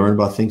wants to learn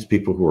about things,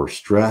 people who are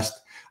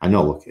stressed. I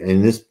know, look,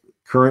 in this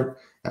current,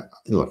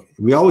 look,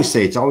 we always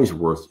say it's always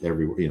worth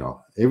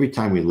every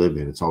time we live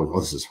in, it's always, oh,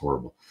 this is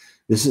horrible.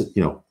 This is,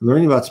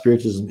 learning about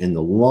Spiritism in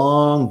the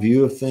long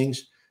view of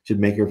things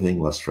should make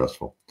everything less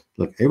stressful.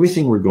 Look,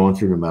 everything we're going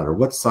through, no matter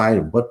what side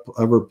of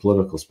whatever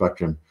political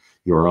spectrum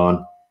you're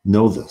on,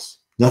 know this.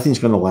 Nothing's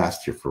going to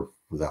last here for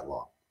that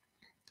long.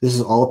 This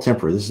is all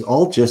temporary. This is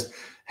all just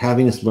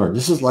having us learn.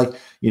 This is like,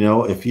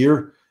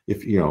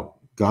 if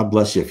God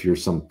bless you, if you're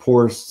some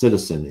poor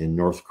citizen in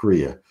North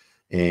Korea,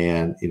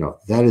 and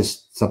that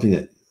is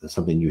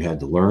something you had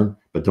to learn,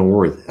 but don't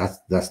worry,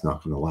 that's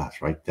not going to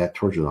last, right? That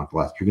torture is not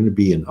going to last. You're going to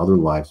be in other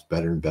lives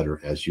better and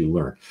better as you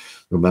learn.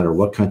 No matter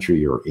what country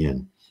you're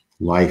in,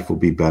 life will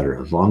be better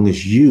as long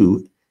as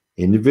you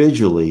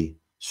individually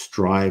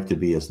strive to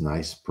be as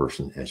nice a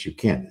person as you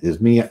can. It's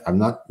me.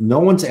 No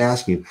one's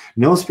asking you.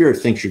 No spirit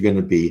thinks you're going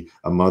to be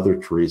a Mother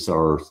Teresa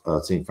or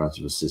St. Francis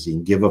of Assisi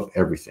and give up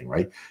everything,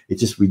 right? We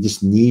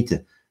just need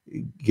to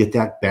get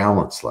that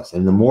balance less.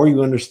 And the more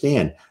you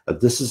understand that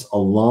this is a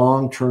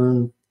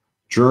long-term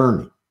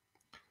journey,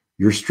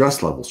 your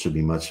stress levels should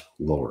be much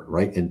lower,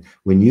 right? And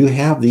when you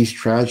have these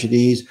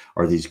tragedies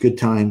or these good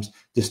times,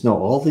 just know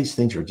all these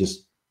things are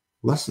just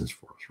lessons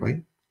for us, right?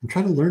 And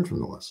try to learn from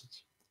the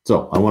lessons.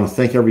 So I want to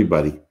thank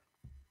everybody,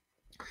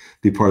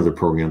 be part of the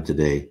program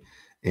today.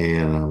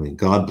 And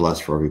God bless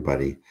for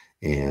everybody.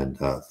 And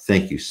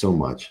thank you so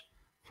much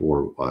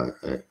for,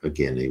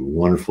 again, a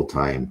wonderful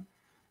time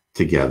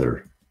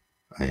together.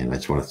 And I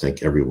just want to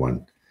thank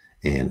everyone.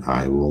 And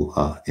I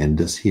will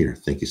end us here.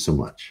 Thank you so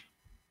much.